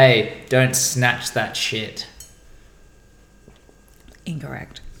 hey, don't snatch that shit.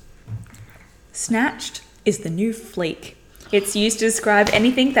 Incorrect. Snatched is the new fleek. It's used to describe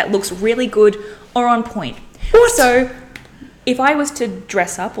anything that looks really good or on point. What? So, if I was to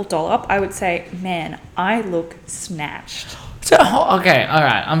dress up or doll up, I would say, man, I look snatched. So, okay,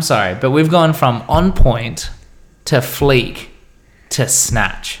 alright, I'm sorry, but we've gone from on point to fleek to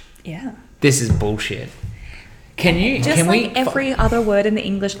snatch. Yeah. This is bullshit. Can Like every other word in the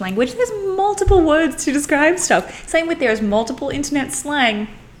English language, there's multiple words to describe stuff. Same with there's multiple internet slang.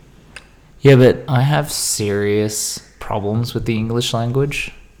 Yeah, but I have serious problems with the English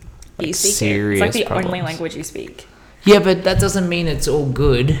language. You speak it. serious It's like the only problems. language you speak. Yeah, but that doesn't mean it's all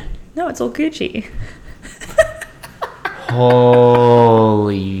good. No, it's all Gucci.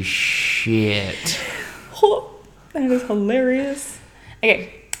 Holy shit. That is hilarious.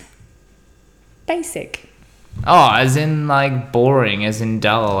 Okay. Basic. Oh, as in like boring, as in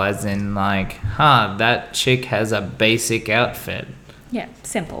dull, as in like, that chick has a basic outfit. Yeah,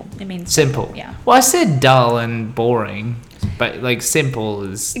 simple. It means Simple. Yeah. Well, I said dull and boring. But like simple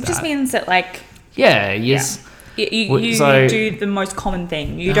is It just that. means that like Yeah, yes. you So- do the most common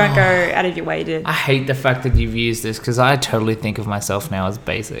thing. You don't go out of your way to. I hate the fact that you've used this because I totally think of myself now as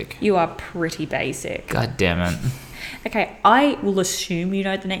basic. You are pretty basic. God damn it. Okay, I will assume you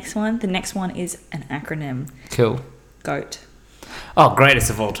know the next one. The next one is an acronym. Cool. GOAT. Oh, greatest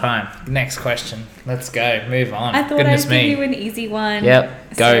of all time. Next question. Let's go. Move on. I thought Goodness I'd me. give you an easy one.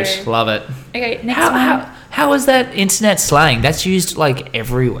 Yep. Goat. So- Love it. Okay, next How, one. how is that internet slang? That's used like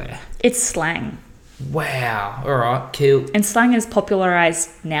everywhere. It's slang. Wow. All right. Cool. And slang is popularized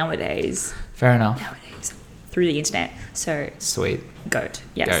nowadays. Fair enough. Nowadays. Through the internet. So, Sweet. GOAT.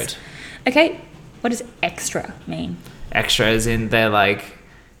 Yes. Goat. Okay, what does extra mean? Extra as in they're like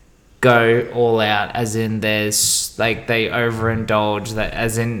go all out, as in there's like they overindulge, that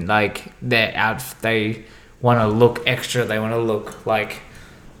as in like they're out, they want to look extra, they want to look like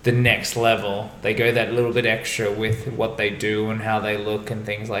the next level, they go that little bit extra with what they do and how they look and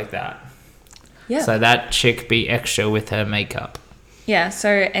things like that. Yeah. So that chick be extra with her makeup. Yeah, so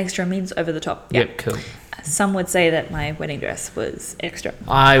extra means over the top. Yeah. Yep, cool. Some would say that my wedding dress was extra.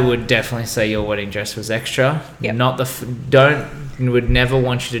 I would definitely say your wedding dress was extra. Yep. Not would never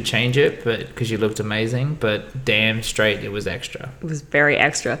want you to change it, but because you looked amazing. But damn straight, it was extra. It was very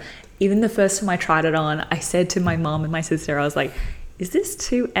extra. Even the first time I tried it on, I said to my mom and my sister, I was like, "Is this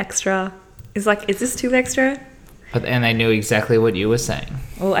too extra? Is this too extra?" And they knew exactly what you were saying.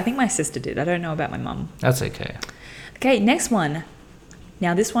 Well, I think my sister did. I don't know about my mum. That's okay. Okay, next one.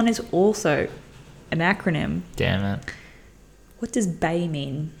 Now this one is also an acronym. Damn it. What does BAE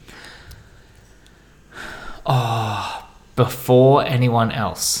mean? Before anyone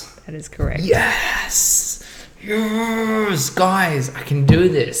else. That is correct. Yes. Yes, guys, I can do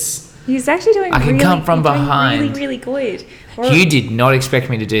this. He's actually doing. I can really, come from you're doing behind. Really, really good. Or- You did not expect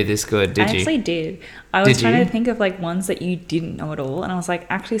me to do this good, did I you? actually did. I was Did trying you? to think of like ones that you didn't know at all, and I was like,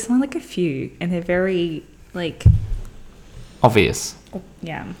 actually, something like a few, and they're very like, Obvious.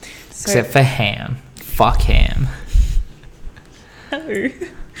 yeah. So, Except for ham. Fuck ham. no,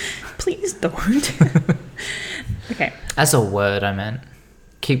 please don't. Okay. That's a word I meant.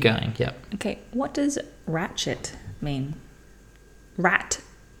 Keep going. Yep. Okay. What does ratchet mean? Ratchet,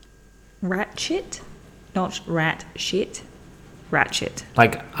 not rat shit. Ratchet.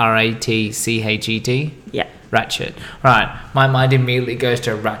 Like RATCHET. Yeah. Ratchet. Right. My mind immediately goes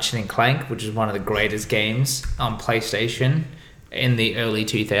to Ratchet and Clank, which is one of the greatest games on PlayStation in the early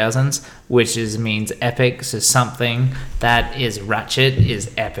 2000s, which means epic. So something that is ratchet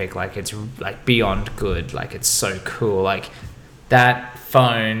is epic. Like it's like beyond good. Like it's so cool. Like that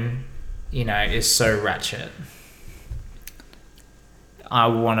phone, is so ratchet. I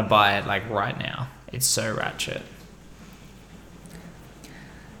want to buy it like right now. It's so ratchet.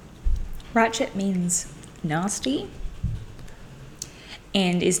 Ratchet means nasty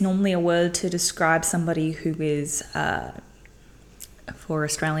and is normally a word to describe somebody who is, for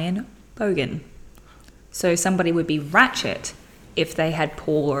Australian, bogan. So somebody would be ratchet if they had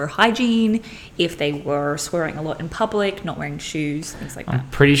poor hygiene, if they were swearing a lot in public, not wearing shoes, things like that. I'm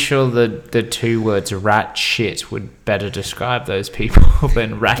pretty sure the two words rat shit would better describe those people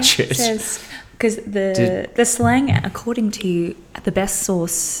than ratchet. It says, because the slang, according to the best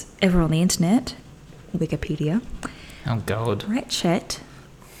source ever on the internet, Wikipedia, Oh god. ratchet,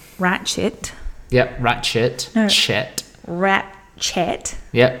 Yep, ratchet. No. Chet. ratchet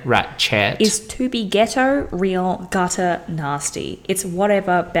Yep, ratchet. is to be ghetto, real, gutter, nasty. It's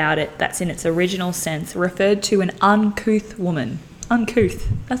whatever about it that's in its original sense referred to an uncouth woman. Uncouth.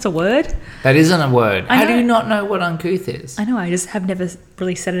 That's a word. That isn't a word. I How do know. you not know what uncouth is? I know, I just have never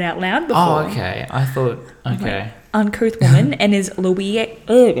really said it out loud before. Oh, okay. I thought. Okay. Like, uncouth woman and is a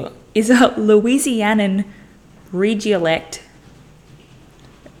Louisianan regiolect.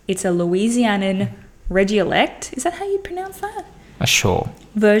 It's a Louisianan regiolect. Is that how you pronounce that? Sure.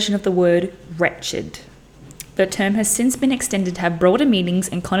 Version of the word wretched. The term has since been extended to have broader meanings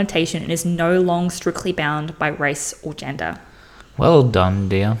and connotation and is no longer strictly bound by race or gender. Well done,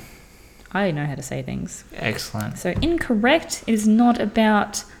 dear. I know how to say things. Excellent. So incorrect. It is not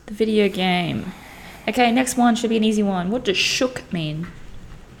about the video game. Okay, next one should be an easy one. What does shook mean?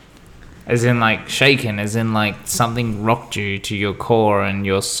 As in, like, shaken, as in, like, something rocked you to your core and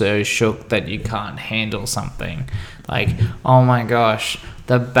you're so shook that you can't handle something. Like, oh my gosh,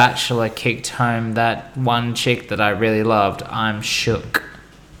 The Bachelor kicked home that one chick that I really loved. I'm shook.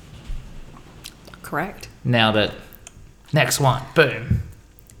 Correct. Nailed it. Next one. Boom.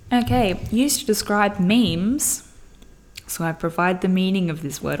 Okay, used to describe memes. So I provide the meaning of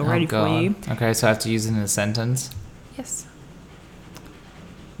this word already for you. Okay, so I have to use it in a sentence. Yes.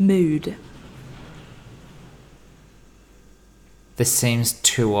 Mood. This seems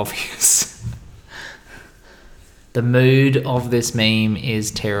too obvious. The mood of this meme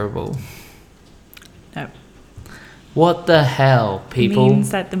is terrible. No. What the hell, people? It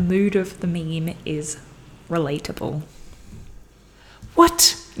means that the mood of the meme is relatable.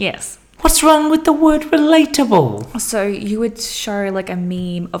 What? Yes. What's wrong with the word relatable? So you would show like a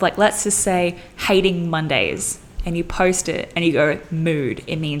meme of like, let's just say hating Mondays, and you post it and you go mood.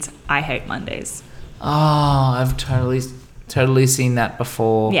 It means I hate Mondays. Oh, I've totally seen that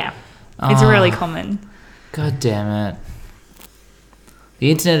before. Yeah. It's really common. God damn it.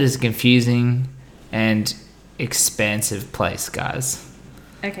 The internet is a confusing and expansive place, guys.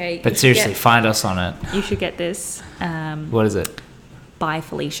 Okay. But seriously, find us on it. You should get this. What is it? Bye,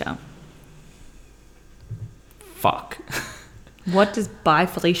 Felicia. Fuck. What does bye,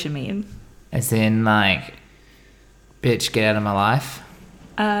 Felicia mean? As in, like, bitch, get out of my life?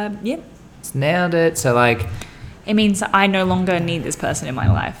 Yep. It's nailed it. So, like... It means I no longer need this person in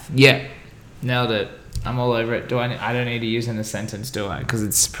my life. Yeah. Nailed it. I'm all over it. I don't need to use it in a sentence, do I? Because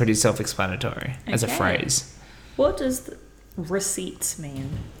it's pretty self-explanatory as a phrase. What does receipts mean?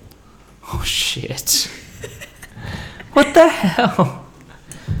 Oh, shit. What the hell?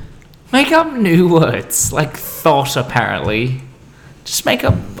 Make up new words. Like thought, apparently. Just make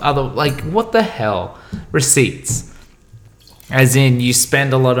up other... Like, what the hell? Receipts. As in, you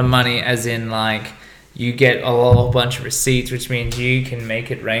spend a lot of money. As in, like, you get a whole bunch of receipts, which means you can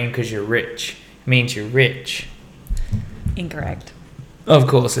make it rain because you're rich. It means you're rich. Incorrect. Of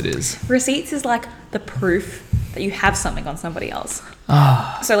course it is. Receipts is like the proof that you have something on somebody else.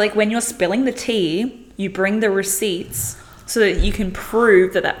 Ah. So, like, when you're spilling the tea, you bring the receipts so that you can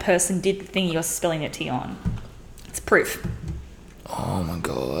prove that that person did the thing you're spilling the tea on. It's proof. Oh my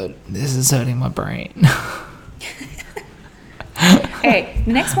god. This is hurting my brain. Okay,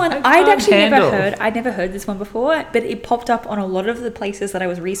 the next one I'd never heard this one before, but it popped up on a lot of the places that I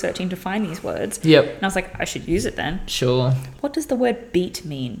was researching to find these words. Yep. And I was like, I should use it then. Sure. What does the word beat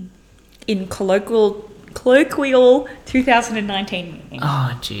mean in colloquial 2019 meaning?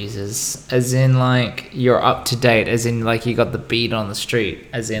 Oh, Jesus. As in, like, you're up to date. As in, like, you got the beat on the street.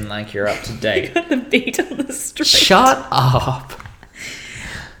 As in, like, you're up to date. The beat on the street. Shut up.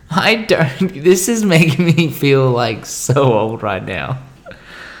 I don't... This is making me feel, like, so old right now.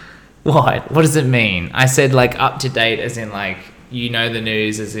 What? What does it mean? I said, like, up to date as in, like, you know the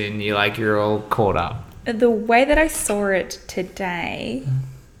news, as in, you're all caught up. The way that I saw it today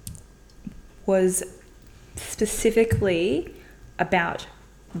was specifically about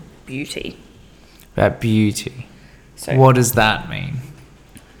beauty. About beauty. So what does that mean?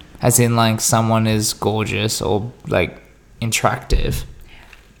 As in, like, someone is gorgeous or, like, attractive.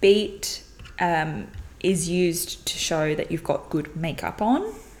 Beat is used to show that you've got good makeup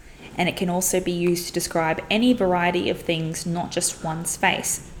on, and it can also be used to describe any variety of things, not just one's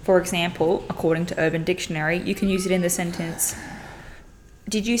face. For example, according to Urban Dictionary, you can use it in the sentence,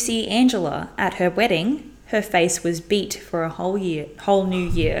 did you see Angela at her wedding? Her face was beat for a whole new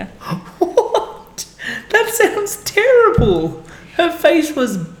year. What? That sounds terrible. Her face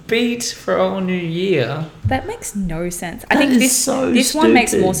was beat for a whole new year. That makes no sense. I think this one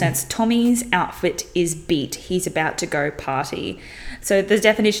makes more sense. Tommy's outfit is beat. He's about to go party. So the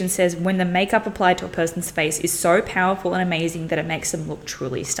definition says, when the makeup applied to a person's face is so powerful and amazing that it makes them look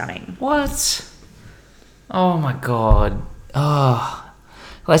truly stunning. What? Oh my god. Oh.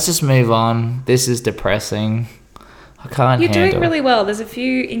 Let's just move on. This is depressing. I can't You're handle. doing really well. There's a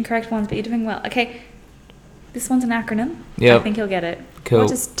few incorrect ones, but you're doing well. Okay. This one's an acronym. Yep. I think you'll get it. Cool. What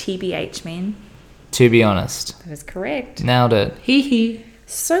does TBH mean? To be honest. That is correct. Nailed it. Hee hee.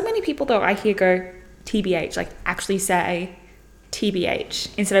 So many people, though, I hear go TBH, like actually say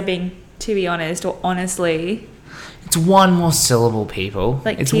TBH instead of being to be honest or honestly. It's one more syllable, people.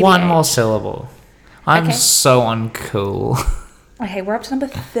 Like it's TBH. one more syllable. I'm Okay. so uncool. Okay, we're up to number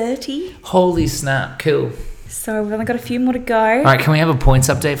 30. Holy snap. Cool. So we've only got a few more to go. All right, can we have a points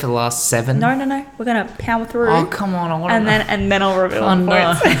update for the last 7? No. We're going to power through. Oh, come on. I want and then I'll reveal Oh, the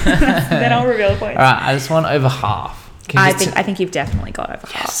no. points. Then I'll reveal the points. All right, I just want over half. Can you I think you've definitely got over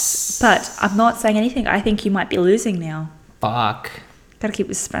Yes. half. But I'm not saying anything. I think you might be losing now. Fuck. Got to keep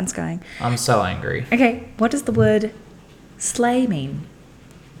the suspense going. I'm so angry. Okay, what does the word slay mean?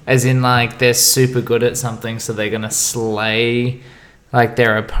 As in, like, they're super good at something, so they're going to slay, like,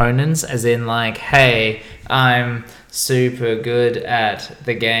 their opponents. As in, like, hey, I'm super good at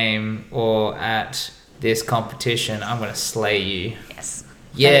the game or at this competition. I'm going to slay you. Yes.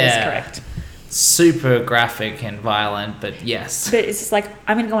 Yeah. That is correct. super graphic and violent, but yes. But it's just like,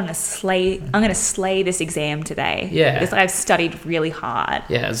 I'm going to slay this exam today. Yeah. It's like I've studied really hard.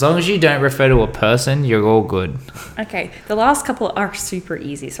 Yeah, as long as you don't refer to a person, you're all good. Okay, the last couple are super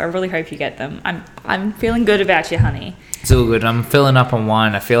easy, so I really hope you get them. I'm feeling good about you, honey. It's all good. I'm filling up on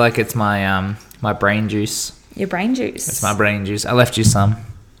wine. I feel like it's my my brain juice. Your brain juice. It's my brain juice. I left you some.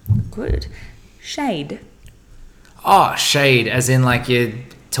 Good. Shade. Oh, shade, as in like you're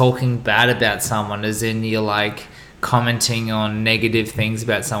talking bad about someone, as in you're like commenting on negative things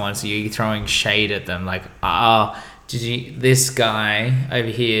about someone, so you're throwing shade at them, like, this guy over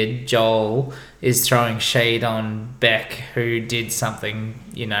here, Joel, is throwing shade on Beck, who did something,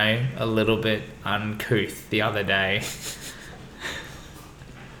 a little bit uncouth the other day.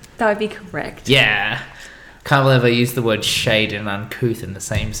 That would be correct. Yeah. Can't believe I used the word shade and uncouth in the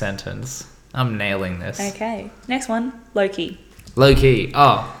same sentence. I'm nailing this. Okay. Next one, low-key. Low-key.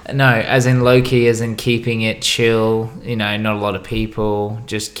 Oh, no, as in low-key, as in keeping it chill, not a lot of people,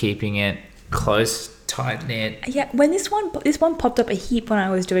 just keeping it close, tight-knit. Yeah, when this one popped up a heap when I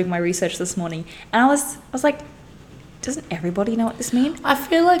was doing my research this morning, and I was like, doesn't everybody know what this means? I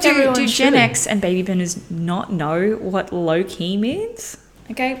feel like do Gen X and baby boomers not know what low-key means?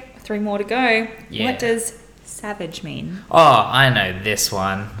 Okay, 3 more to go. Yeah. What does savage mean? Oh, I know this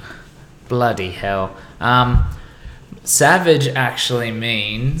one. Bloody hell. Savage actually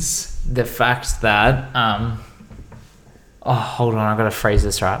means the fact that... hold on, I gotta phrase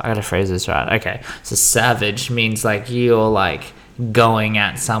this right. Okay, so savage means like you're like going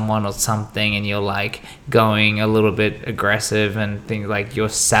at someone or something, and you're like going a little bit aggressive and things, like you're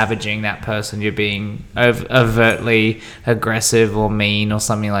savaging that person. You're being overtly aggressive or mean or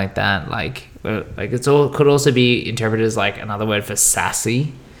something like that. Like could also be interpreted as like another word for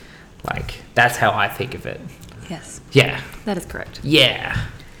sassy. Like that's how I think of it. Yes. Yeah. That is correct. Yeah.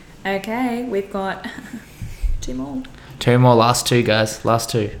 Okay, we've got 2 more. 2 more, last 2, guys. Last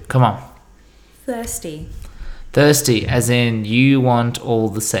 2. Come on. Thirsty. Thirsty, as in you want all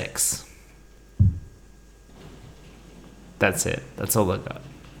the sex. That's it. That's all I got.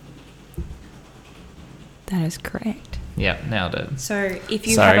 That is correct. Yep, nailed it. So if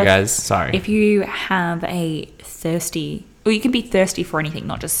you Sorry. If you have a thirsty, or you can be thirsty for anything,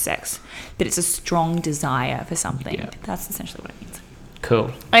 not just sex, but it's a strong desire for something. Yeah. That's essentially what it means.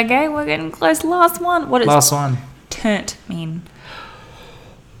 Cool. Okay, we're getting close. Last one. What does last one? Turnt mean?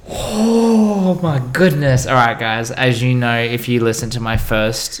 Oh my goodness. All right, guys. As you know, if you listen to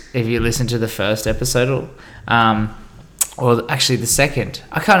the first episode, or actually the second,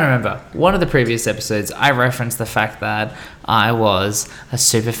 I can't remember, one of the previous episodes, I referenced the fact that I was a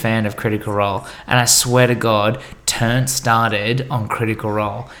super fan of Critical Role, and I swear to God, Turnt started on Critical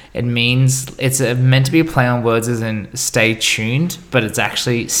Role. It means it's meant to be a play on words as in stay tuned, but it's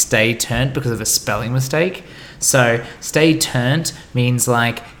actually stay turnt because of a spelling mistake. So stay turnt means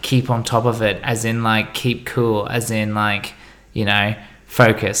like keep on top of it, as in like keep cool, as in like,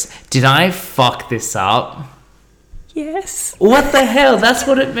 focus. Did I fuck this up? Yes. What the hell? That's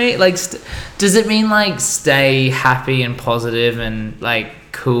what it means. Like, does it mean like stay happy and positive and like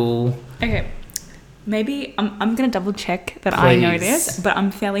cool? Okay. Maybe I'm gonna double check that I know this, but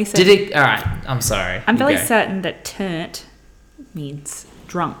I'm fairly certain. Did it? All right. I'm sorry. I'm fairly certain that turnt means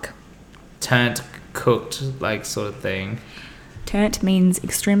drunk. Turnt, cooked, like sort of thing. Turnt means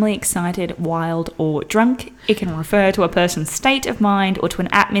extremely excited, wild, or drunk. It can refer to a person's state of mind or to an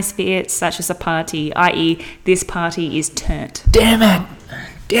atmosphere such as a party, i.e. this party is turnt. Damn it.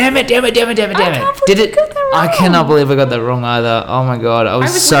 Did it? I cannot believe I got that wrong either. Oh my God. I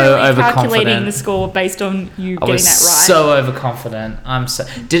was so overconfident. Calculating the score based on you getting that right. I was so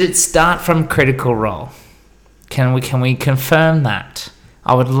overconfident. Did it start from Critical Role? Can we confirm that?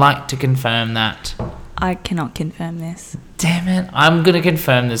 I would like to confirm that. I cannot confirm this. Damn it. I'm going to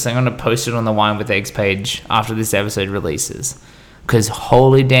confirm this. I'm going to post it on the Wine with Eggs page after this episode releases. Because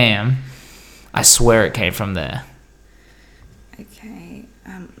holy damn, I swear it came from there. Okay.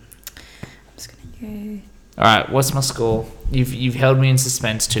 I'm just going to go... Alright, what's my score? You've held me in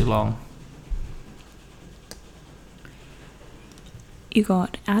suspense too long. You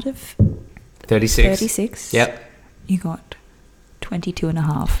got out of 36. Yep. You got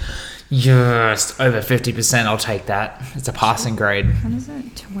 22.5. Yes, over 50%. I'll take that. It's a passing grade. What is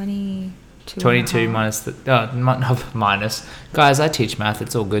it? 22 minus. Guys, I teach math.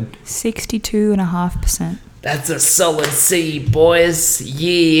 It's all good. 62.5%. That's a solid C, boys.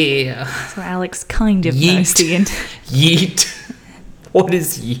 Yeah. So Alex kind of knows the end. Yeet. What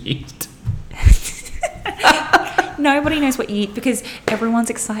is yeet? Nobody knows what you eat because everyone's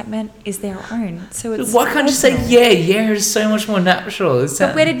excitement is their own. So it's Why can't you say personal. yeah? Yeah is so much more natural.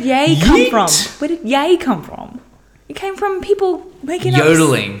 But where did yay come Yeet. from? Where did yay come from? It came from people making up.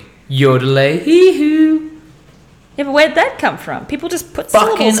 Yodeling. Yodelay. Hee-hoo. Yeah, but where'd that come from? People just put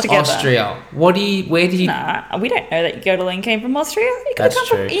Fucking syllables together. Austria. Where did you... Nah, we don't know that yodeling came from Austria. It could have That's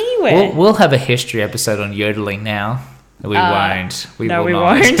come true. from anywhere. We'll have a history episode on yodeling now. We won't. no, will we not.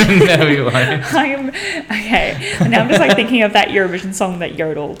 won't. No, we won't. Okay. And now I'm just like thinking of that Eurovision song that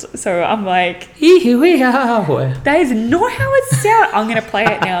yodeled. So I'm like, Hee-hoo-hee-ha. that is not how it sounds. I'm going to play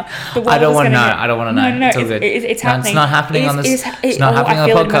it now. The I don't want to know. I don't want to know. No, It's all good. it's No, happening. it's not happening on this. It's not happening I on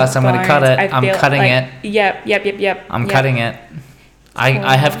the feel it in my podcast. I'm going to cut bones. it. I I'm feel cutting like- it. Yep. I'm cutting it.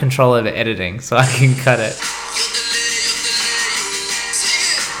 I have control over editing, so I can cut it.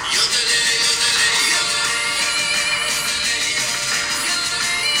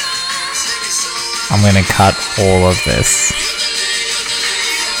 I'm going to cut all of this.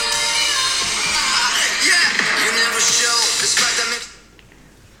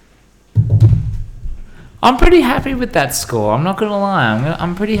 I'm pretty happy with that score. I'm not going to lie.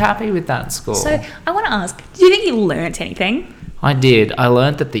 I'm pretty happy with that score. So I want to ask, do you think you learnt anything? I did. I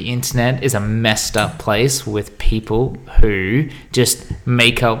learned that the internet is a messed up place with people who just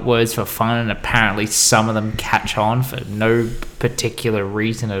make up words for fun, and apparently some of them catch on for no particular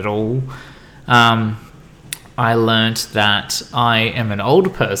reason at all. I learned that I am an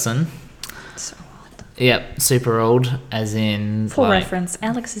old person. So old. Yep, super old, as in... For like, reference,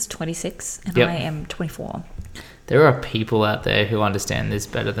 Alex is 26 and Yep. I am 24. there are people out there who understand this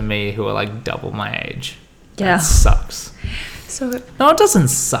better than me who are like double my age. Yeah. That sucks. So No, it doesn't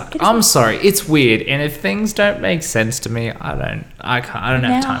suck. It I'm doesn't- sorry. It's weird, and if things don't make sense to me, I don't have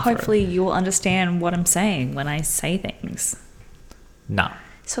now time for it. hopefully you'll understand what I'm saying when I say things. No.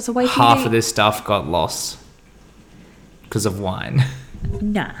 So it's a way for Half you of this stuff got lost because of wine.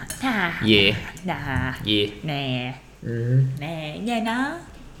 Nah. Yeah. Nah. Yeah. Nah. Mm-hmm. Nah. Yeah, nah.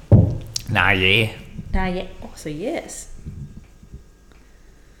 Nah, yeah. Nah, yeah. Oh, so yes.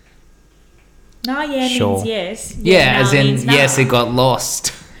 Nah, yeah Sure. means yes. Yeah, nah as in, means nah. yes, it got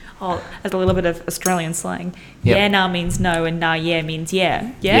lost. Oh, as a little bit of Australian slang. Yep. Yeah, nah means no, and nah, yeah means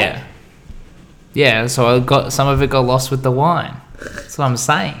yeah. Yeah? Yeah. Yeah, so some of it got lost with the wine. That's what I'm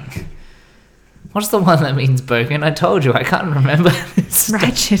saying. What's the one that means broken? I told you, I can't remember.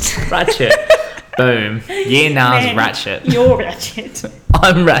 Ratchet. Ratchet. Boom. Yeah, nah's Man, ratchet. You're ratchet.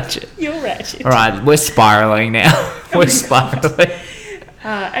 I'm ratchet. You're ratchet. All right, we're spiraling now. We're spiraling.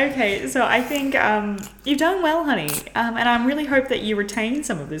 Okay, so I think you've done well, honey, and I really hope that you retain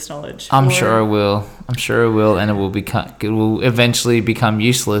some of this knowledge. I'm for- sure it will. I'm sure it will, and it will eventually become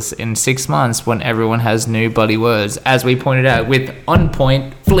useless in 6 months when everyone has new bloody words, as we pointed out with on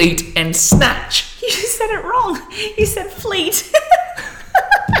point, fleet, and snatch. You said it wrong. You said fleet.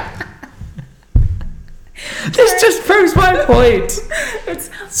 This just proves my point. It's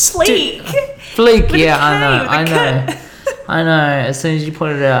fleek. Fleek, With a yeah, K, I with a know. K. I know. As soon as you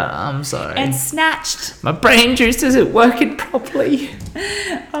pointed it out, I'm sorry. And snatched. My brain juice isn't working properly.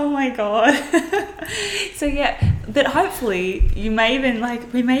 Oh my god. So yeah, but hopefully we may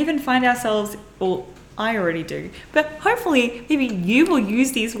even find ourselves, well, I already do, but hopefully maybe you will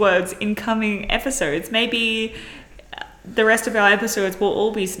use these words in coming episodes. Maybe the rest of our episodes will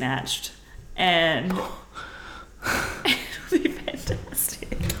all be snatched, and it'll be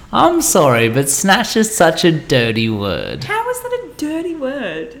fantastic. I'm sorry, but snatch is such a dirty word. How is that a dirty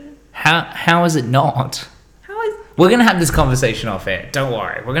word? How is it not? How is We're gonna have this conversation off air. Don't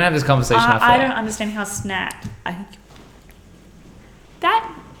worry. We're gonna have this conversation off I air. don't understand how snat.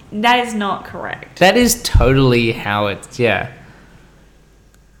 That is not correct. That is totally how it's. Yeah.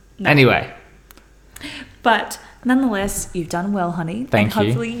 No. Anyway, But nonetheless, you've done well, honey. Thank and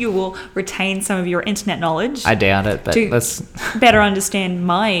you. hopefully you will retain some of your internet knowledge I doubt it, but to let's. better understand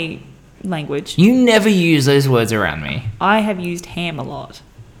my language. You never use those words around me. I have used ham a lot.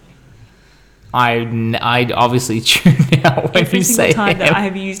 I obviously tune out when Every you single say time that ham. I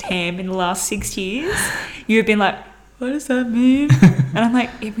have used ham in the last 6 years, you've been like, what does that mean? And I'm like,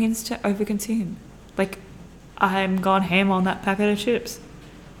 it means to overconsume. Like, I'm gone ham on that packet of chips.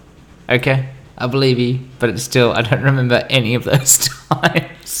 Okay, I believe you, but it's still, I don't remember any of those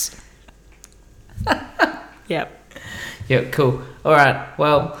times. Yep. Yeah, cool. All right,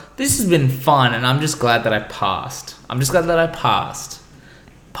 well, this has been fun, and I'm just glad that I passed.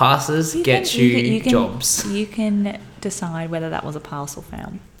 Passes get you jobs. You can decide whether that was a pass or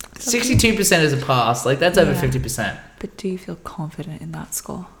fail. 62% is a pass. Like, that's over Yeah. 50%. But do you feel confident in that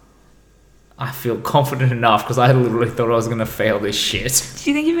score? I feel confident enough because I literally thought I was going to fail this shit. Do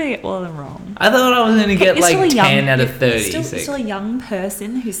you think you're going to get all of them wrong? I thought I was going to get You're like still a 10 out of 30. You're still a young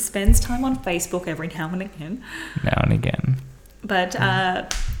person who spends time on Facebook every now and again. Now and again. But,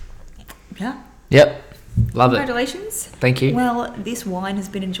 yeah. Yep. Love it. Congratulations. Thank you. Well, this wine has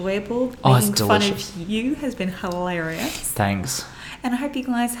been enjoyable. Oh, it's Making fun delicious. of you has been hilarious. Thanks. And I hope you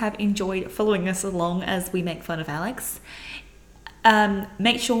guys have enjoyed following us along as we make fun of Alex.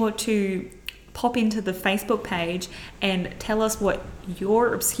 Make sure to pop into the Facebook page and tell us what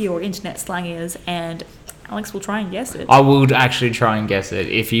your obscure internet slang is, and Alex will try and guess it. I will actually try and guess it.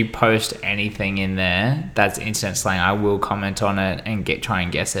 If you post anything in there that's internet slang, I will comment on it and try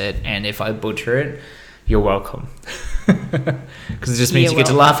and guess it. And if I butcher it, you're welcome. Because it just means you get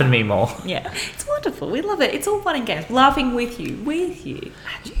to laugh at me more. Yeah, it's wonderful. We love it. It's all fun and games. Laughing with you.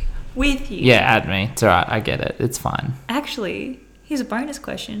 Yeah, at me. It's alright. I get it. It's fine. Actually, here's a bonus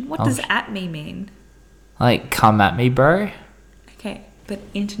question. What does at me mean? Like, come at me, bro? Okay, but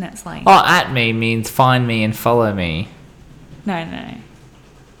internet slang. Oh, at me means find me and follow me. No.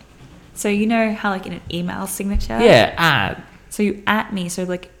 So you know how like in an email signature? Yeah, at. So you at me, so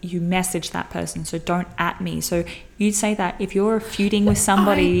like you message that person, so don't at me. So you'd say that if you're feuding with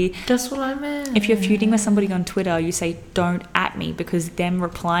somebody... That's what I meant. If you're feuding with somebody on Twitter, you say don't at me, because them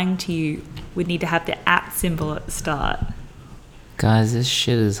replying to you would need to have the at symbol at the start. Guys, this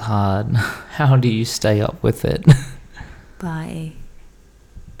shit is hard. How do you stay up with it? By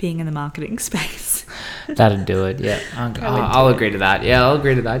being in the marketing space. That'd do it, yeah. I'll agree to that. Yeah, I'll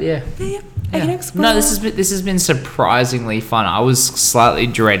agree to that, yeah. Yeah. Yeah. No, this has been surprisingly fun. I was slightly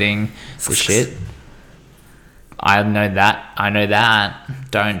dreading the shit. I know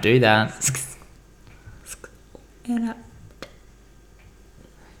that. Don't do that.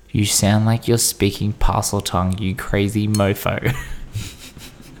 You sound like you're speaking parcel tongue, you crazy mofo.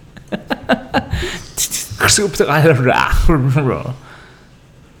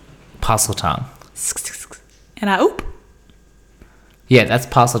 Parcel tongue. And I oop. Yeah, that's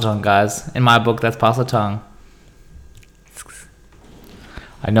parcel tongue, guys. In my book, that's parcel tongue.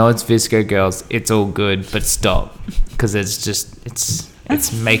 I know it's Visco Girls. It's all good, but stop. Because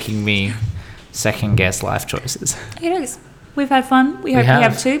it's making me second guess life choices. It is. We've had fun. We hope you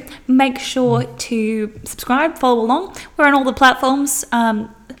have too. Make sure to subscribe, follow along. We're on all the platforms.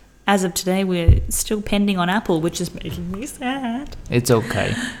 As of today, we're still pending on Apple, which is making me sad. It's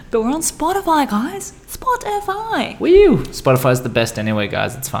okay. But we're on Spotify, guys. Spotify. Woo! Spotify's the best anyway,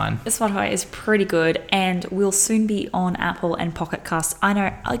 guys. It's fine. Spotify is pretty good, and we'll soon be on Apple and Pocket Casts. I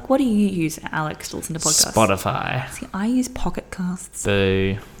know, like, what do you use, Alex, to listen to podcasts? Spotify. See, I use Pocket Casts.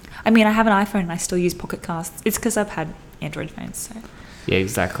 Boo. I mean, I have an iPhone and I still use Pocket Casts. It's because I've had Android phones, so. Yeah,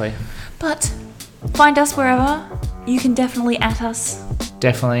 exactly. But find us wherever. You can definitely at us.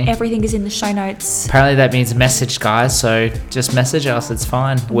 Definitely. Everything is in the show notes. Apparently that means message, guys. So just message us. It's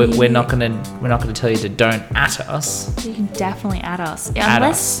fine. We're not gonna tell you to don't at us. You can definitely at us.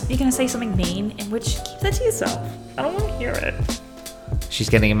 Unless you're gonna say something mean, in which keep that to yourself. I don't want to hear it. She's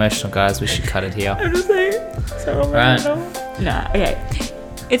getting emotional, guys. We should cut it here. I'm just saying. So emotional. Nah. Okay.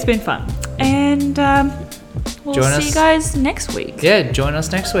 It's been fun, and we'll see you guys next week. Yeah, join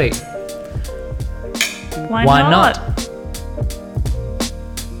us next week. Why not?